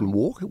wow. Christian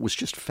walk. It was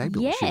just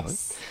fabulous,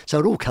 Yes. So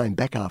it all came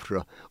back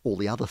after all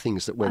the other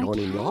things that went on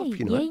in life,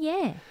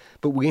 Yeah.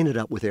 But we ended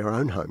up with our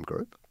own home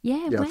group.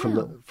 Yeah, You know,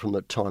 wow. from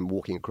the time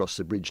walking across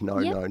the bridge, no,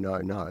 Yep. no, no,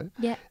 no.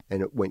 Yep.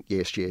 And it went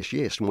yes, yes,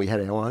 yes. And we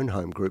had our own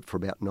home group for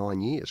about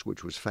 9 years,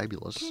 which was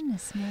fabulous.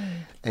 Goodness me.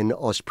 And I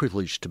was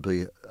privileged to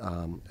be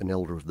an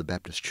elder of the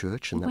Baptist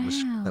Church, and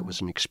Wow. that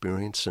was an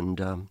experience. And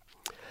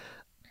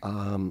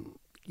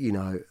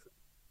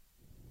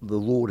the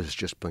Lord has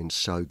just been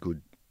so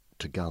good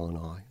to Gal and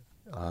I.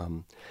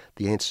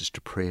 The answers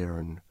to prayer,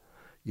 and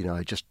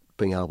just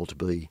being able to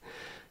be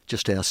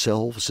just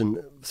ourselves,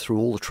 and through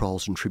all the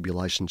trials and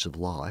tribulations of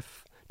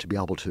life, to be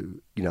able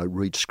to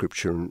read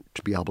Scripture and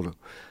to be able to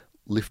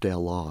lift our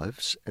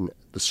lives and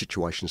the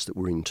situations that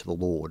we're in to the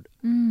Lord.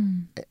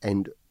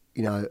 And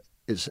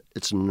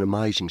it's an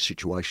amazing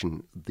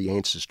situation, the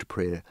answers to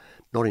prayer,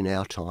 not in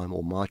our time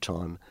or my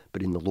time,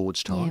 but in the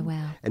Lord's time. Yeah,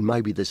 wow. And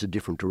maybe there's a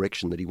different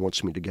direction that he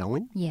wants me to go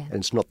in. Yeah. And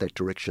it's not that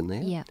direction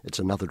there. Yeah. It's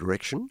another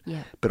direction.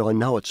 Yeah. But I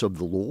know it's of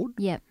the Lord.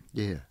 Yep.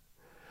 Yeah.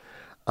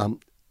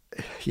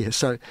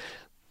 So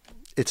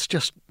it's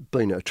just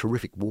been a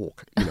terrific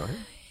walk,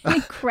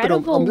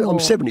 Incredible. But I'm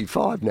walk.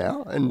 75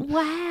 now, and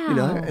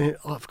Wow. and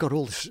I've got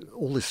all this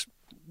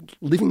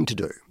living to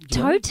do.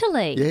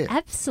 Totally. Yeah.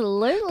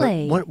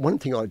 Absolutely. But one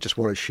thing I just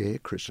want to share,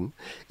 Kristen,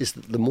 is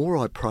that the more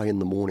I pray in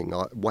the morning,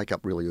 I wake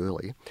up really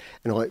early,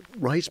 and I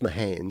raise my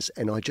hands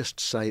and I just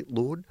say,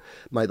 Lord,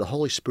 may the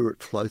Holy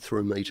Spirit flow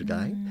through me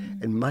today,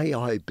 and may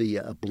I be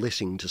a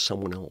blessing to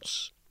someone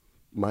else.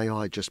 May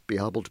I just be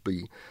able to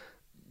be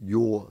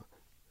your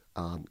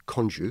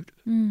conduit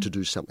to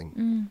do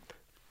something.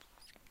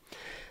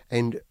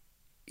 And,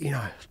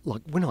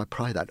 like when I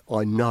pray that,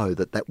 I know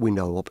that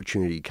window of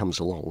opportunity comes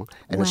along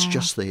and it's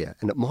just there.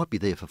 And it might be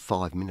there for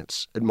 5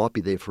 minutes. It might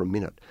be there for a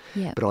minute.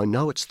 Yeah. But I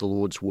know it's the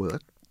Lord's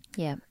work.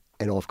 Yeah.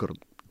 And I've got to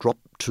drop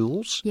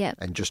tools Yeah.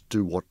 and just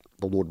do what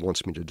the Lord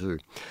wants me to do.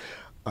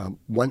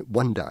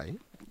 One day,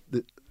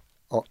 the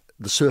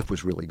surf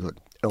was really good.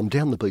 And I'm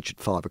down the beach at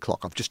 5 o'clock.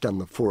 I've just done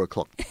the 4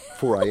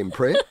 a.m.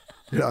 prayer.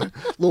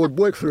 Lord,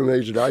 work through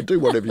me today. Do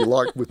whatever you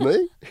like with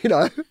me.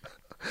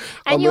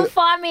 And you'll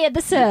find me at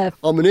the surf.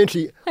 I'm an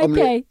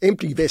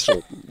empty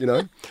vessel.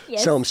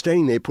 Yes. So I'm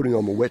standing there putting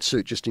on my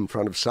wetsuit just in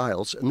front of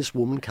sails, and this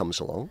woman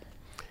comes along,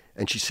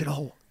 and she said,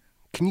 "Oh,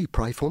 can you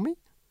pray for me?"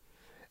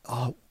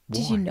 Oh, why?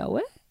 Did you know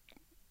her?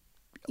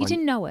 You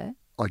didn't know her?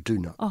 I do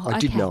know. Oh, I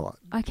did know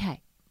her. Okay.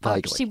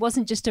 Vaguely. She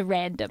wasn't just a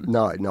random.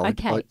 No,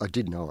 Okay. I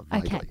did know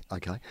her vaguely.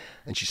 Okay.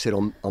 And she said,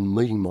 I'm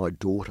meeting my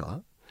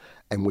daughter,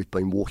 and we've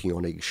been walking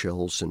on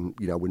eggshells, and,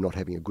 we're not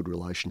having a good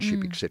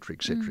relationship, et cetera,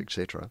 et cetera, et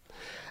cetera.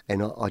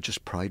 And I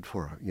just prayed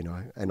for her,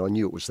 and I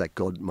knew it was that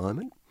God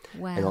moment.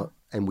 Wow.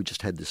 And we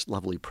just had this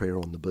lovely prayer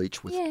on the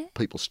beach with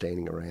people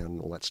standing around and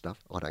all that stuff.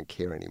 I don't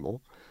care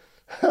anymore.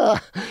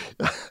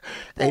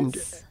 And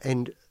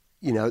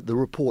the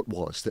report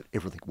was that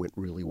everything went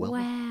really well.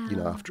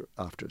 Wow.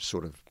 After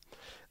sort of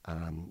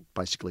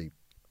basically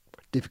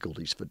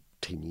difficulties for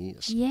 10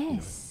 years.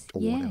 Yes.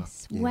 Or whatever.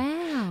 Yes. Yeah.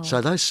 Wow.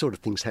 So those sort of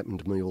things happen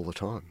to me all the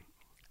time.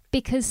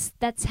 Because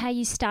that's how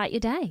you start your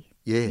day.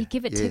 Yeah. You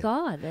give it to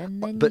God,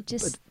 and then but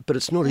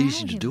it's not allow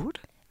easy to him. do it.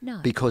 No.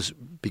 Because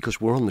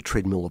we're on the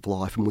treadmill of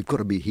life, and we've got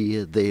to be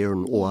here, there,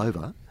 and all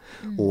over,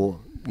 or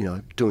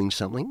doing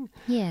something.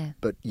 Yeah.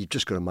 But you've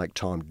just got to make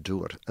time to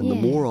do it. And the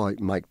more I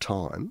make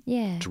time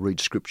to read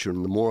Scripture,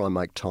 and the more I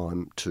make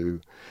time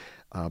to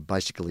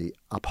basically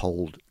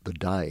uphold the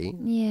day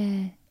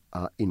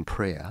in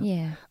prayer,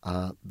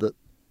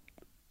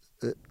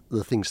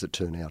 the things that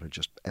turn out are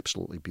just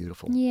absolutely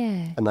beautiful.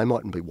 Yeah. And they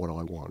mightn't be what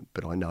I want,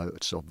 but I know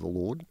it's of the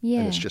Lord. Yeah.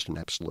 And it's just an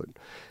absolute,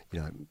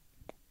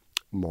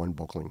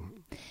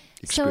 mind-boggling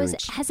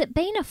experience. So has it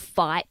been a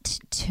fight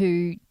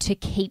to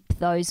keep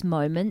those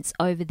moments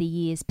over the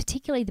years,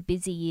 particularly the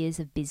busy years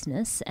of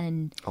business,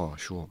 and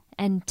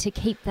and to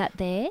keep that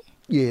there?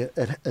 Yeah,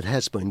 it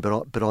has been,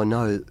 but I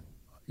know,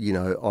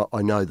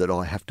 I know that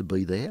I have to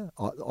be there.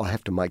 I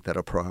have to make that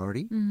a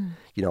priority.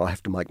 I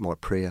have to make my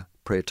prayer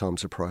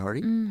times a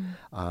priority.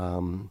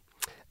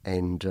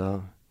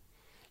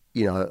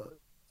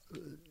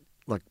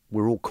 Like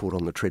we're all caught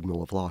on the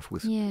treadmill of life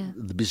with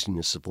the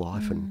busyness of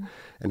life, and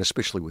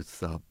especially with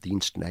the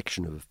instant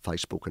action of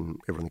Facebook and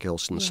everything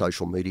else and the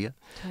social media.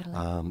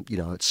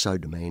 Totally. It's so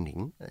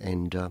demanding,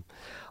 and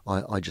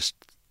I just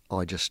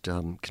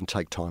can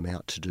take time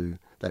out to do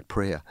that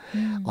prayer.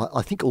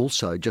 I think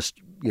also just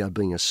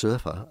being a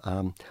surfer,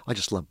 I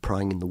just love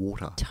praying in the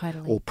water.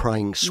 Totally. Or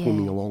praying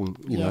swimming along,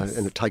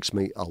 and it takes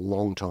me a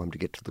long time to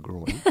get to the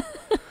groin.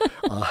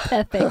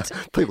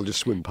 Perfect. People just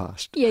swim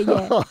past. Yeah.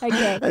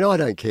 Okay. And I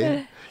don't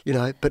care,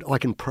 but I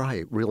can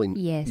pray really.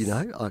 Yes.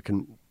 I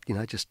can,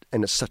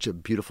 and it's such a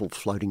beautiful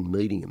floating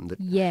medium that,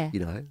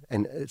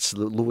 and it's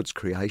the Lord's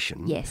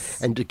creation. Yes.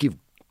 And to give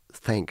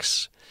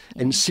thanks.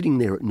 And sitting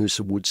there at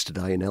Noosa Woods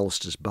today in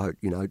Alistair's boat,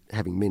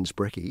 having men's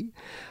brekkie,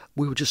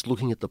 we were just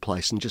looking at the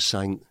place and just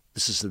saying,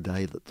 this is the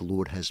day that the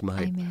Lord has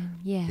made. Amen.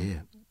 Yeah.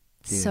 Yeah.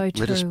 So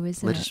true, isn't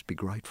it? Let us be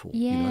grateful.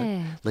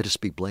 Yeah. Let us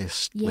be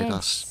blessed. Yes. Let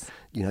us,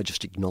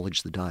 just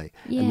acknowledge the day.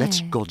 Yeah. And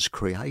that's God's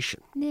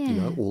creation.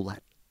 Yeah. All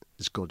that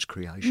is God's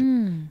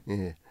creation.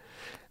 Yeah.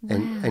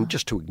 And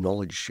just to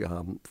acknowledge,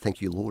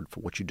 thank you, Lord,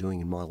 for what you're doing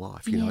in my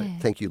life.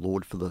 Thank you,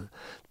 Lord, for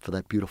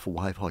that beautiful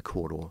wave I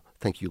caught, or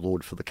thank you,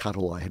 Lord, for the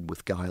cuddle I had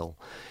with Gail,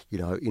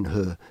 in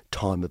her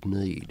time of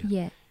need.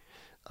 Yeah.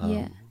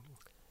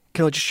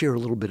 Can I just share a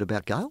little bit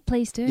about Gail?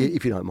 Please do. Yeah,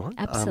 if you don't mind.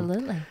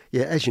 Absolutely.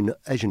 As you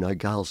know,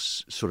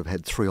 Gail's sort of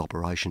had 3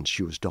 operations.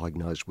 She was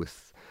diagnosed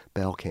with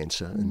bowel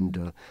cancer,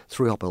 and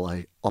 3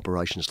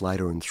 operations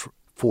later and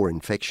 4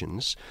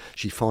 infections,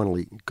 she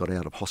finally got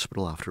out of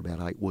hospital after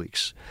about 8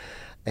 weeks.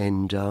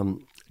 And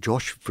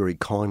Josh very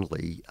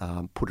kindly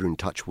put her in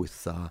touch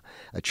with a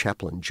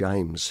chaplain,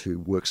 James, who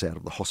works out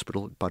of the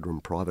hospital at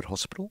Buderim Private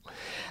Hospital,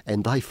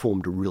 and they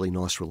formed a really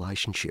nice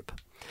relationship.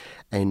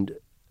 And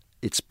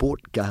it's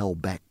brought Gail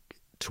back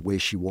to where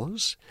she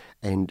was,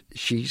 and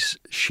she's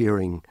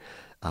sharing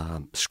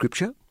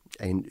scripture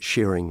and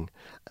sharing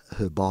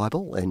her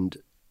Bible, and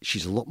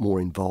she's a lot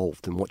more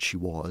involved than what she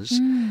was,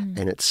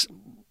 and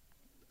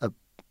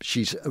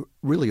she's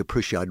really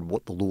appreciated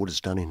what the Lord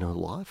has done in her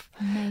life.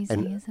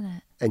 Amazing, isn't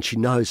it? And she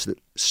knows that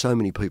so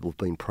many people have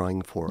been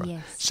praying for her.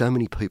 Yes. So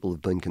many people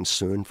have been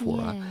concerned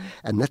for her.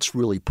 And that's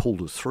really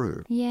pulled her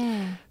through.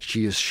 Yeah.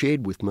 She has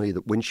shared with me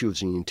that when she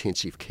was in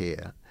intensive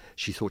care,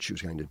 she thought she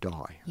was going to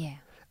die. Yeah.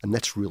 And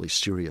that's really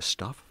serious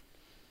stuff.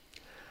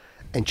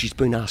 And she's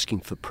been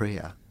asking for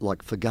prayer.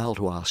 Like for Gail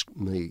to ask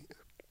me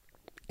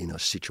in a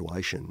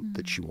situation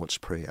that she wants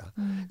prayer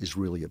is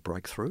really a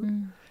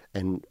breakthrough.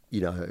 And,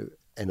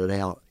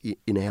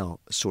 in our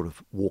sort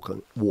of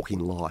walk in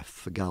life,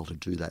 for Gail to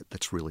do that,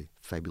 that's really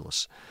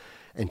fabulous.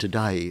 And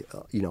today,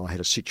 I had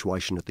a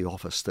situation at the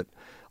office that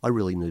I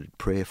really needed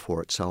prayer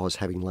for it, so I was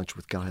having lunch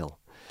with Gail,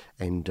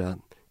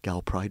 and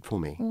Gail prayed for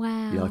me.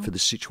 Wow. For the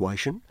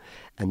situation,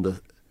 and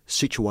the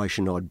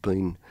situation I'd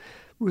been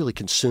really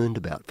concerned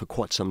about for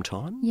quite some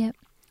time. Yep.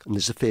 And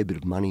there's a fair bit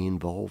of money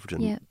involved,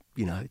 and Yep.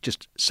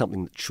 Just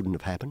something that shouldn't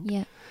have happened.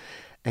 Yep.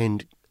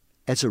 And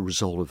as a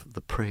result of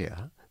the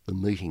prayer, the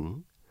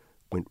meeting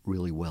went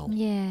really well.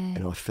 Yeah.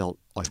 And I feel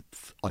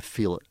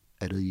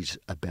at ease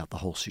about the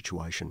whole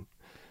situation,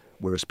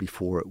 whereas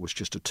before it was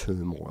just a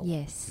turmoil.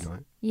 Yes.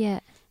 Yeah.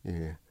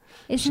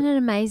 Isn't it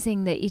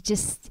amazing that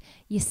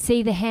you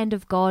see the hand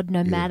of God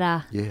no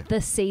matter yeah, the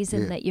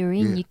season yeah, that you're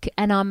in? yeah.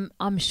 And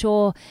I'm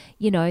sure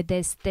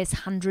there's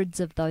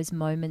hundreds of those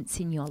moments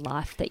in your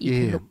life that you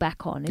can look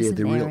back on, isn't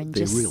there? And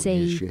just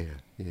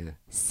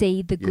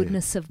see the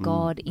goodness of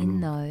God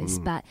in those.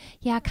 But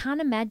I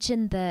can't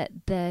imagine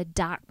the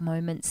dark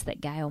moments that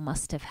Gail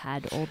must have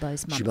had all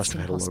those months. She must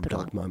have had hospital. a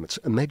lot of dark moments.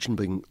 Imagine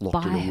being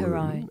locked in a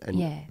room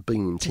and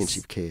being in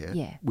intensive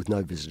care with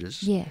no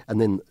visitors. Yeah. And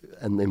then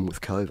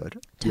with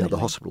COVID, Totally. the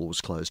hospital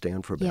was closed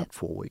down for about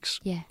 4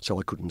 weeks. Yeah. So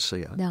I couldn't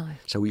see her. No.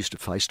 So we used to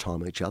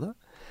FaceTime each other.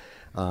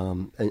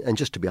 And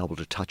just to be able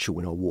to touch her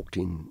when I walked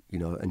in,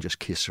 and just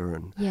kiss her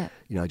and,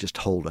 just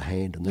hold her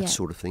hand and that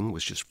sort of thing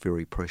was just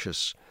very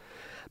precious.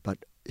 But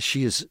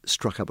she has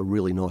struck up a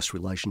really nice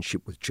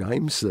relationship with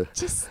James,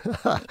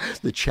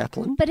 the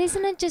chaplain. But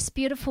isn't it just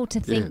beautiful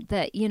to think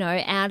that,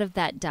 out of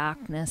that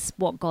darkness,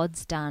 what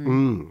God's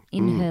done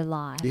in her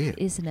life,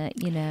 isn't it?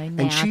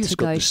 Now to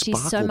go,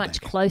 she's so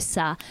much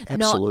closer,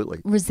 Absolutely.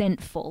 Not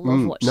resentful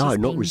of what she's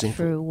been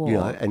resentful, through.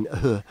 And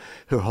her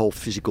whole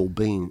physical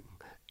being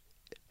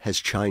has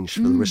changed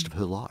for the rest of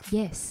her life.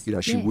 Yes.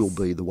 She will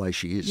be the way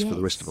she is for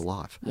the rest of her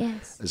life.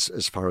 Yes.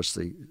 As far as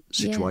the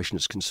situation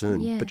is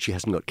concerned. Yeah. But she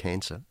hasn't got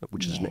cancer,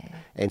 which is an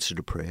answer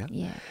to prayer.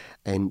 Yeah.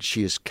 And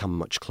she has come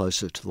much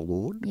closer to the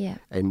Lord. Yeah.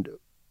 And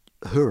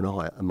her and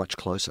I are much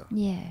closer.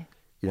 Yeah.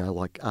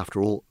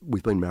 After all,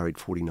 we've been married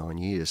 49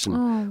 years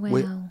and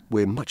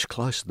we're much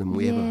closer than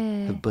we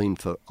ever have been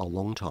for a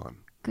long time.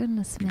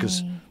 Goodness me.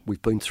 Because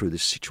we've been through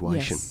this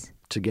situation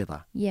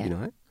together,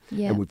 Yeah.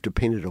 and we've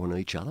depended on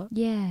each other.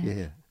 Yeah.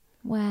 Yeah.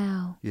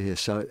 Wow. Yeah,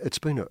 so it's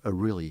been a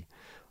really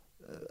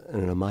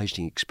an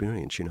amazing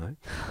experience,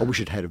 I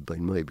wish it had have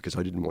been me because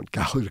I didn't want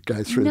Gail to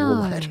go through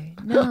all that.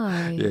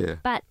 No. Yeah.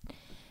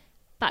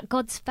 But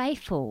God's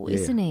faithful,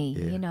 isn't He?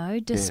 Yeah.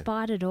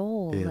 Despite it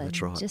all. Yeah,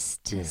 that's right.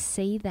 Just to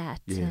see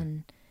that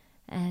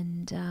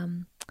and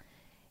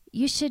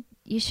you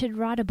should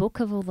write a book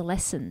of all the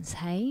lessons,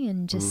 hey?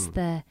 And just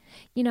I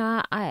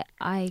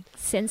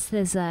sense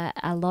there's a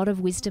lot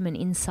of wisdom and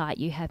insight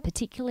you have,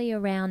 particularly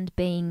around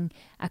being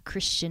a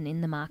Christian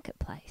in the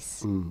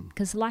marketplace.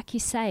 Because like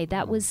you say,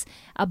 that was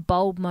a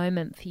bold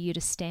moment for you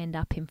to stand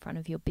up in front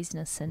of your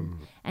business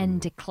and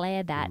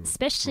declare that,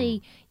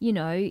 especially,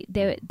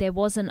 there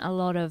wasn't a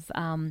lot of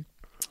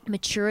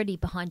maturity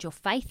behind your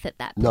faith at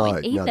that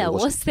point either,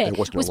 was there?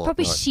 It was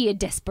probably sheer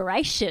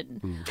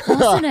desperation,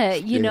 wasn't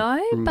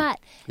it?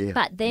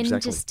 But then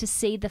just to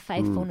see the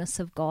faithfulness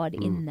of God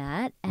in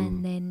that,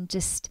 and then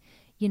just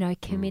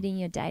committing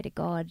your day to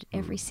God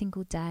every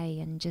single day,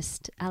 and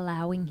just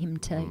allowing Him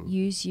to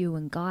use you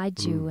and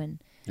guide you, and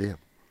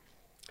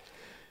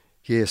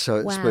so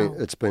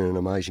it's been an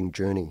amazing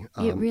journey.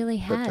 It really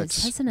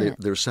has, hasn't it?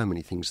 There are so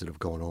many things that have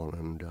gone on,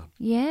 and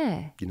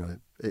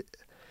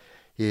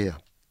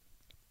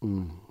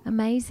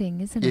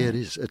amazing, isn't it? Yeah, it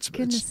is. It's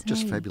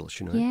just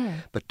fabulous, Yeah.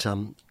 But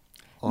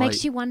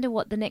makes you wonder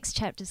what the next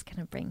chapter's going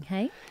to bring,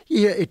 hey?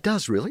 Yeah, it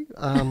does really.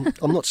 I'm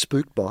not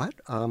spooked by it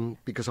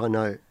because I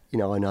know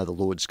the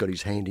Lord's got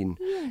His hand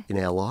in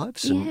our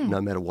lives, and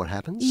no matter what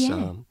happens,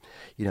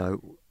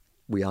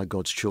 we are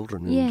God's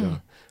children,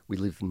 and we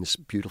live in this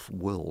beautiful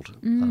world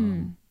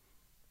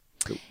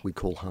that we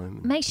call home.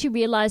 Makes you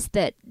realise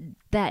that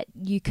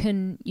you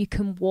can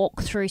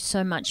walk through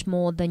so much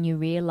more than you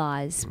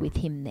realise with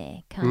Him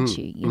there, can't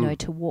you?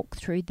 To walk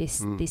through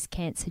this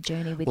cancer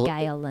journey with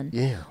Gail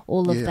and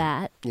all of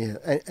that. Yeah,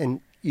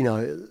 and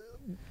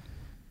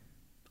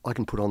I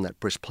can put on that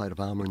breastplate of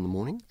armour in the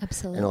morning.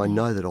 Absolutely. And I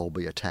know that I'll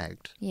be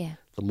attacked. Yeah.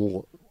 The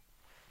more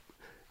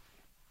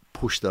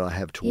push that I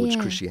have towards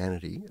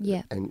Christianity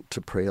and to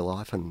prayer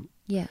life and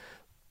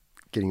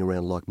getting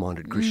around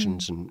like-minded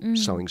Christians and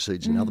sowing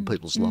seeds in other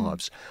people's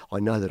lives, I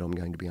know that I'm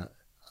going to be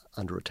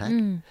under attack.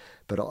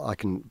 But I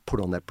can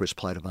put on that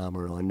breastplate of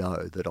armour and I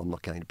know that I'm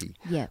not going to be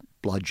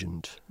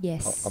bludgeoned.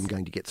 Yes. I'm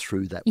going to get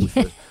through that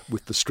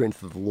with the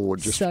strength of the Lord.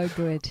 Just, so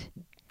good.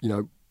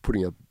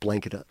 Putting a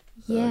blanket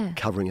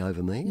covering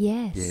over me.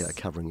 Yes. Yeah, a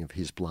covering of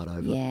His blood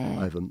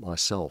over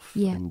myself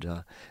and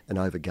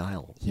over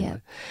Gail. You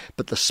know.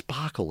 But the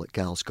sparkle that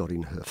Gail's got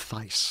in her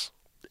face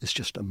is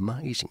just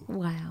amazing.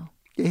 Wow.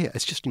 Yeah,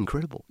 it's just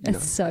incredible.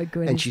 It's so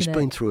good, and she's isn't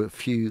been it? through a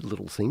few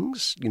little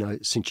things,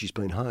 since she's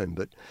been home.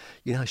 But,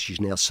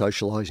 she's now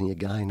socialising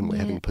again and we're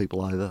Yeah. having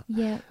people over,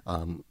 Yeah.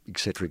 et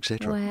cetera, et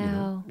cetera.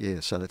 Wow. Yeah,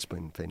 so that's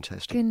been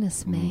fantastic.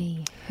 Goodness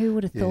me. Who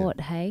would have Yeah.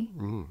 thought, hey?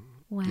 Mm.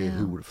 Wow. Yeah,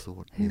 who would have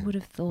thought? Who Yeah. would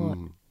have thought?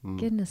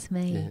 Goodness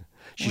me. Yeah.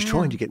 She's Wow.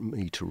 trying to get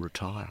me to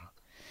retire.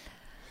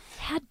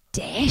 How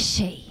dare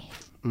she?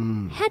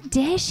 How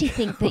dare she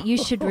think that you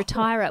should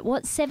retire at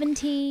what,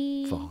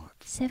 70?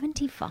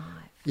 75.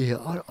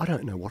 Yeah, I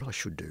don't know what I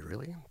should do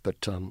really,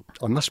 but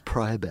I must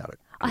pray about it.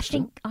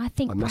 Kristen. I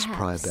think I must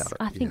perhaps. pray about it.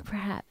 I think yeah.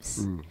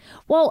 perhaps.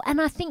 Well,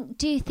 and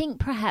do you think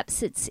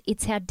perhaps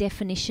it's our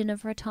definition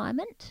of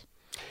retirement?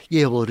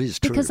 Yeah, well, it is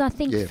true. Because I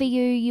think yeah. for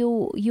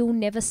you, you'll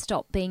never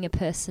stop being a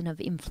person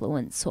of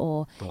influence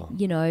or,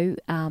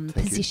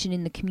 position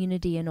in the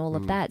community and all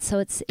of that. So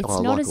it's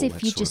I not like as all if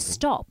that you sort of just thing.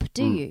 stop,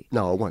 do you?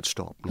 No, I won't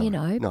stop. No,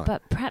 no.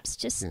 But perhaps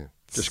just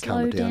Just slow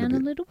calm it down, a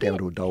little bit. down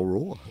to a dull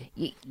roar.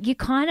 You're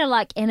kind of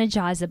like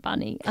Energizer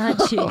Bunny,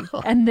 aren't you?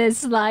 And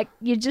there's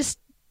you just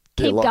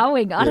Yeah, keep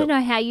going. I yeah. don't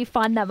know how you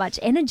find that much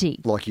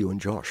energy. Like you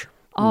and Josh.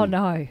 Oh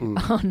no!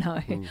 Oh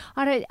no!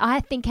 I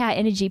think our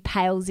energy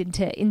pales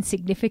into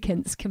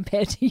insignificance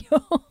compared to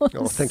yours.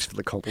 Oh, thanks for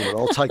the compliment.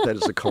 I'll take that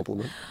as a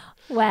compliment.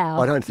 Wow!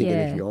 I don't think yeah.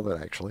 anything of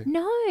it actually.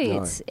 No,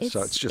 it's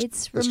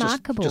it's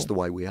remarkable. just the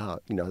way we are.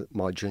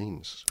 My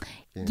genes.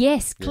 Yeah.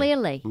 Yes, Yeah.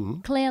 clearly,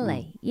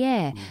 clearly,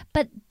 yeah.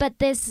 But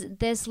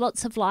there's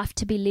lots of life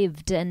to be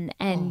lived,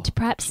 and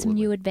perhaps some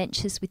new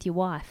adventures with your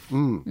wife.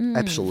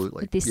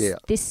 Absolutely. With yeah.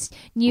 this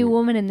new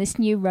woman and this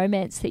new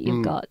romance that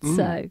you've got.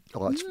 So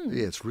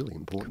It's really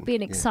important. be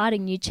an Yeah.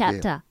 exciting new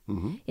chapter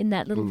in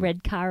that little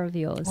red car of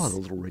yours. Oh, the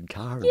little red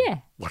car. And Yeah.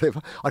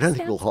 Whatever. I don't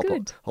think we'll Sounds hop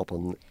good. hop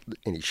on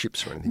any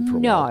ships or anything for a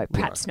No, while.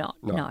 perhaps not.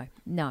 No.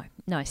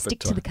 Stick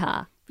to the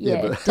car. Yeah,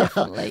 Yeah, but,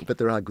 definitely. but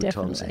there are good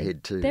times Definitely.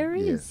 ahead too. There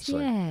Yeah, is, so,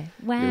 yeah.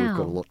 Wow. Yeah, we've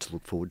got a lot to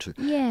look forward to.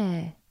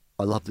 Yeah,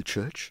 I love the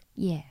church.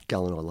 yeah.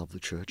 Gal and I love the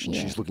church, and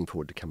Yeah. she's looking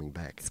forward to coming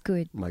back. It's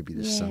good. Maybe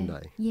this Yeah.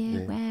 Sunday.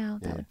 Yeah, wow,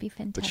 that yeah. would be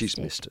fantastic. But she's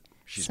missed it.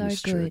 She's so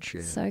missed good, church.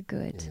 Yeah. so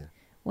good. Yeah.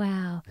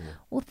 Wow.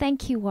 Well,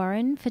 thank you,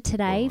 Warren, for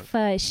today, Right.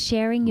 for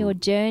sharing your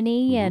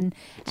journey and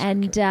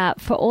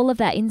for all of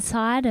that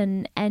insight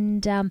and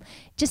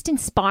just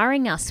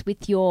inspiring us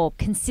with your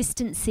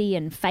consistency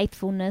and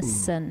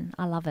faithfulness. And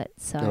I love it.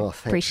 So Oh,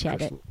 thanks, appreciate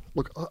Kristen. it.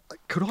 Look, I've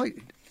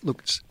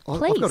got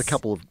Please. a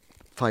couple of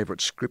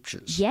favourite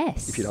scriptures.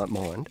 Yes. If you don't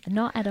mind.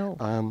 Not at all.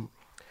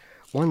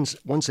 One's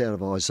out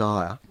of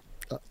Isaiah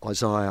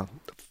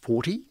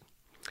 40,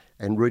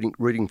 and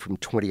reading from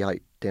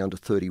 28 down to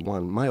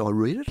 31. May I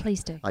read it?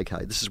 Please do.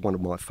 Okay, this is one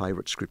of my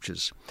favourite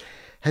scriptures.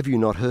 Have you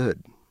not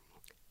heard?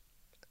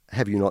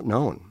 Have you not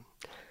known?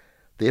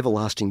 The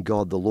everlasting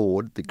God, the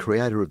Lord, the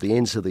creator of the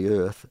ends of the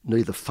earth,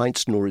 neither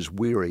faints nor is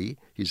weary.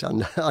 His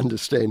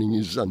understanding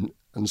is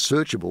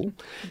unsearchable.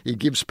 He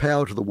gives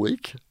power to the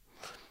weak.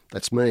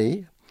 That's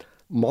me.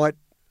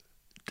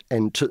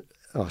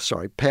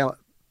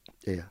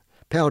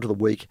 Power to the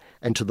weak,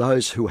 and to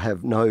those who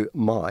have no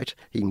might,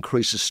 he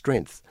increases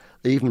strength,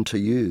 even to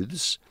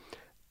youths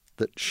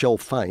that shall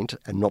faint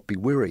and not be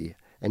weary,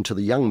 and to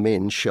the young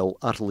men shall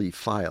utterly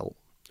fail.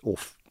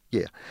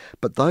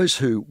 But those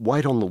who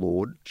wait on the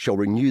Lord shall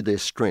renew their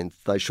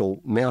strength. They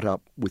shall mount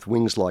up with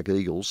wings like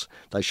eagles.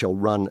 They shall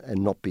run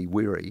and not be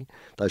weary.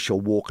 They shall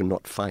walk and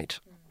not faint.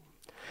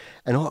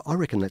 And I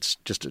reckon that's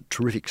just a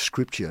terrific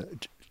scripture,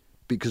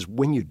 because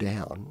when you're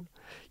down,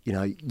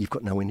 you've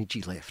got no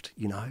energy left,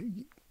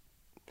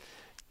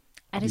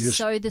 That is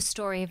so the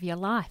story of your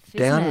life, isn't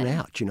down it? and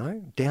out,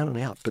 down and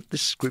out. But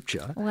this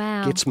scripture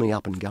Wow. gets me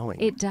up and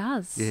going. It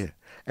does. Yeah.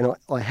 And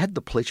I had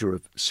the pleasure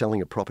of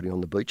selling a property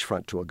on the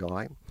beachfront to a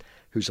guy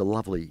who's a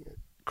lovely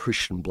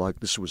Christian bloke.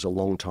 This was a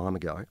long time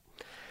ago.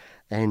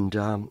 And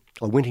I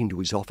went into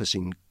his office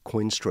in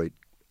Queen Street,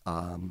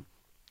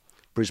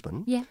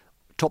 Brisbane. Yeah.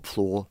 Top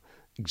floor,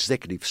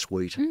 executive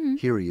suite.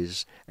 Here he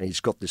is. And he's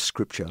got this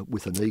scripture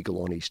with an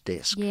eagle on his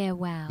desk. Yeah,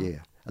 wow. Yeah.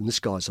 And this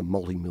guy's a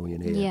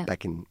multi-millionaire Yeah.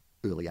 back in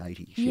early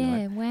 80s.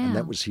 Yeah, wow. And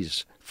that was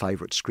his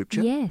favourite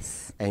scripture.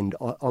 Yes. And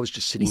I was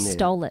just sitting You there.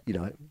 stole it.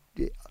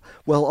 Yeah.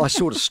 Well, I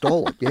sort of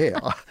stole it, yeah.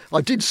 I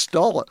did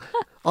stole it.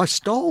 I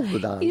stole the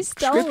darn You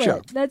stole scripture.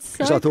 it. That's so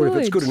Because I thought if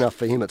it's good. good enough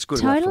for him, it's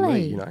good enough for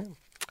me, Totally.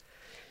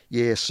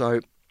 Yeah, so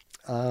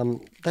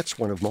that's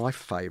one of my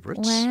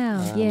favourites.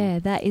 Wow, yeah,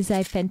 that is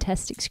a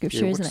fantastic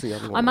scripture, yeah, isn't what's it? the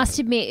other I one? must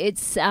admit,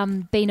 it's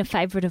been a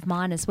favourite of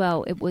mine as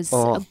well. It was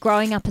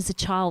growing up as a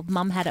child.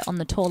 Mum had it on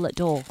the toilet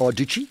door. Oh,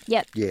 did she?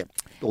 Yep. Yeah.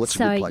 Well, that's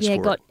So a good place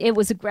for it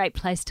was a great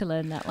place to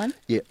learn that one.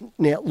 it. Yeah.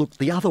 Now, look,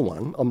 the other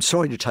one, I'm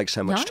sorry to take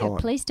so much No, time.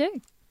 please do.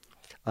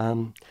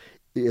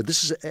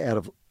 This is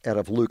out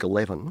of Luke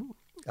 11,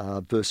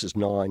 verses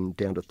 9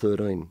 down to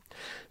 13.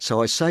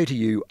 So I say to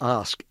you,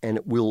 ask and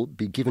it will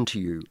be given to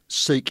you.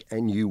 Seek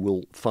and you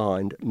will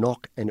find.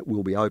 Knock and it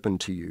will be opened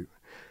to you.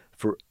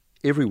 For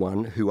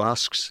everyone who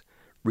asks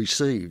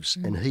receives,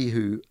 and he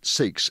who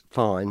seeks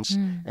finds,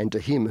 and to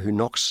him who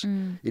knocks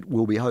it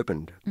will be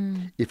opened.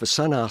 If a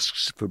son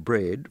asks for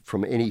bread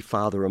from any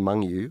father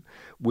among you,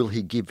 will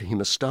he give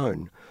him a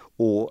stone?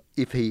 Or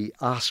if he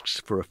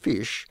asks for a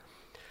fish,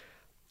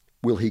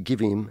 will he give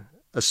him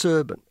a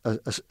serpent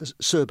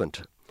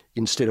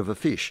instead of a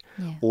fish?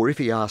 Yeah. Or if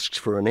he asks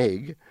for an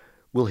egg,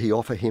 will he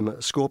offer him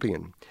a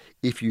scorpion?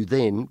 If you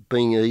then,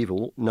 being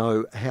evil,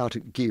 know how to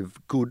give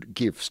good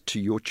gifts to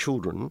your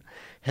children,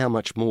 how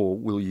much more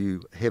will your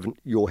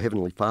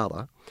heavenly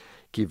Father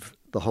give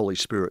the Holy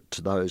Spirit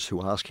to those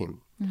who ask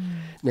him?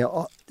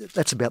 Now,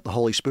 that's about the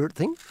Holy Spirit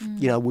thing.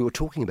 You know, we were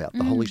talking about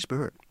the Holy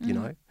Spirit, you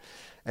know,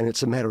 and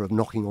it's a matter of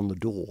knocking on the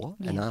door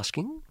and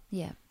asking,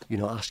 you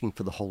know, asking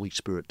for the Holy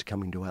Spirit to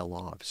come into our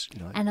lives, you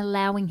know. And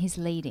allowing his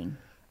leading.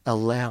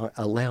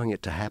 Allowing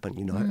it to happen,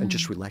 you know, and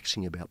just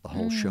relaxing about the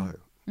whole show,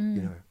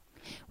 you know.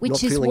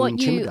 Which is what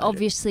you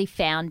obviously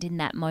found in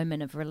that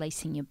moment of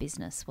releasing your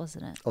business,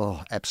 wasn't it?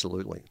 Oh,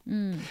 absolutely.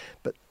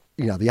 But,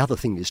 you know, the other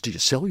thing is, do you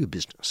sell your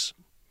business?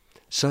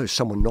 So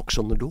someone knocks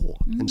on the door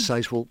and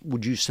says, well,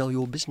 would you sell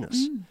your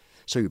business?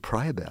 So you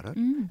pray about it,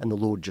 and the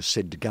Lord just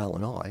said to Gail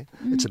and I,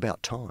 it's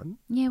about time.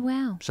 Yeah,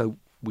 wow. So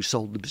we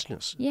sold the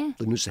business, the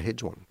Noosa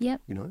Heads one, you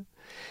know.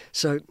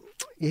 So,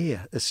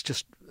 yeah, it's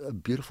just a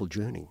beautiful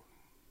journey.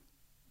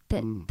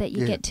 That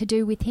you get to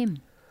do with him.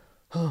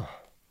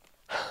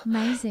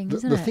 Amazing,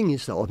 isn't it? The thing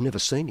is, though, I've never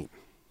seen him.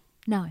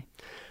 No.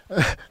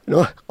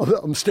 No,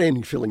 I'm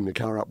standing filling the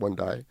car up one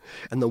day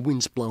and the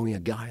wind's blowing a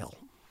gale.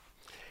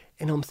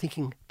 And I'm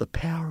thinking, the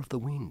power of the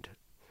wind,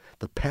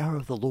 the power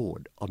of the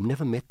Lord. I've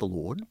never met the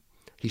Lord.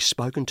 He's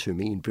spoken to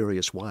me in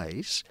various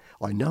ways.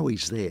 I know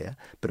he's there,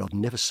 but I've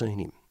never seen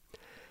him.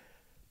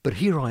 But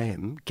here I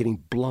am getting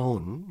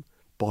blown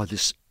by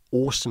this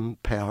awesome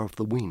power of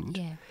the wind,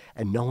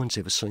 and no one's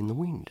ever seen the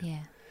wind.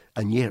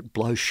 And yet it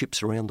blows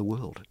ships around the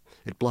world.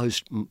 It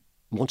blows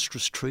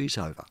monstrous trees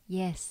over.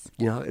 Yes.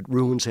 You know, it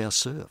ruins our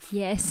surf.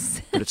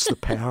 Yes. But it's the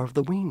power of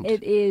the wind.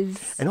 It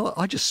is. And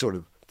I just sort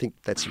of think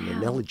that's an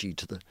analogy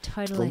to the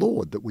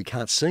Lord, that we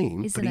can't see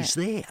him, but he's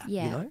there.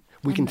 You know,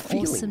 we can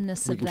feel him.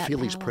 We can feel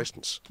his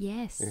presence.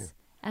 Yes,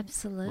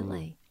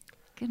 absolutely.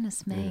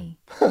 Goodness me.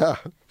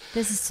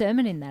 There's a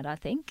sermon in that, I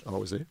think.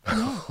 Oh, is there?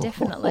 Yeah,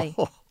 definitely.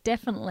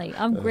 Definitely.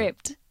 I'm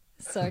gripped.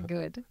 So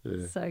good.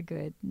 So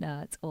good.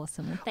 No, it's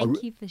awesome. Well,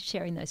 thank you for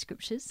sharing those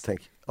scriptures.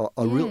 Thank you.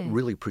 I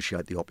really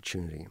appreciate the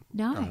opportunity.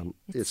 No.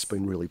 It's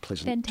been really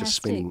pleasant fantastic. Just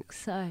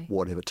spending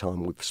whatever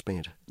time we've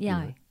spent.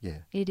 Yeah. You know?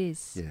 It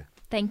is. Yeah.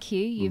 Thank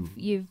you.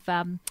 You've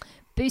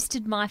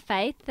boosted my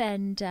faith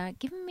and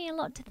given me a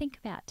lot to think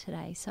about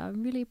today. So I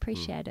really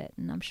appreciate it,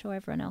 and I'm sure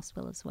everyone else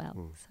will as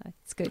well. So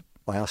it's good.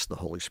 I asked the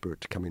Holy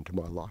Spirit to come into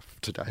my life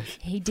today.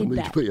 He did for me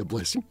that. To be a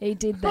blessing. He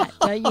did that.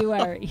 Don't you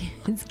worry.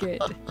 It's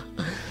good.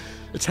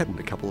 It's happened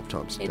a couple of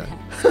times today. It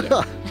has,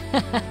 yeah.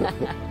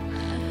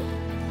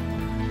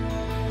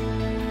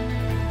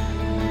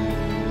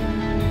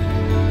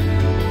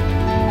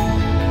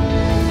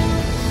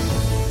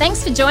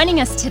 Thanks for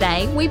joining us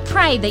today. We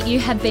pray that you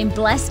have been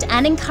blessed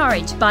and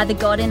encouraged by the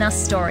God in Us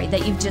story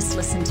that you've just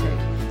listened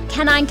to.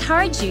 Can I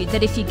encourage you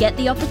that if you get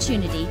the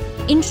opportunity,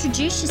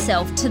 introduce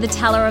yourself to the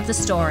teller of the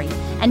story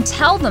and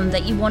tell them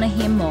that you want to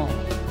hear more.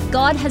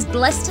 God has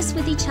blessed us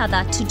with each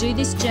other to do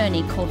this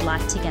journey called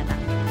life together.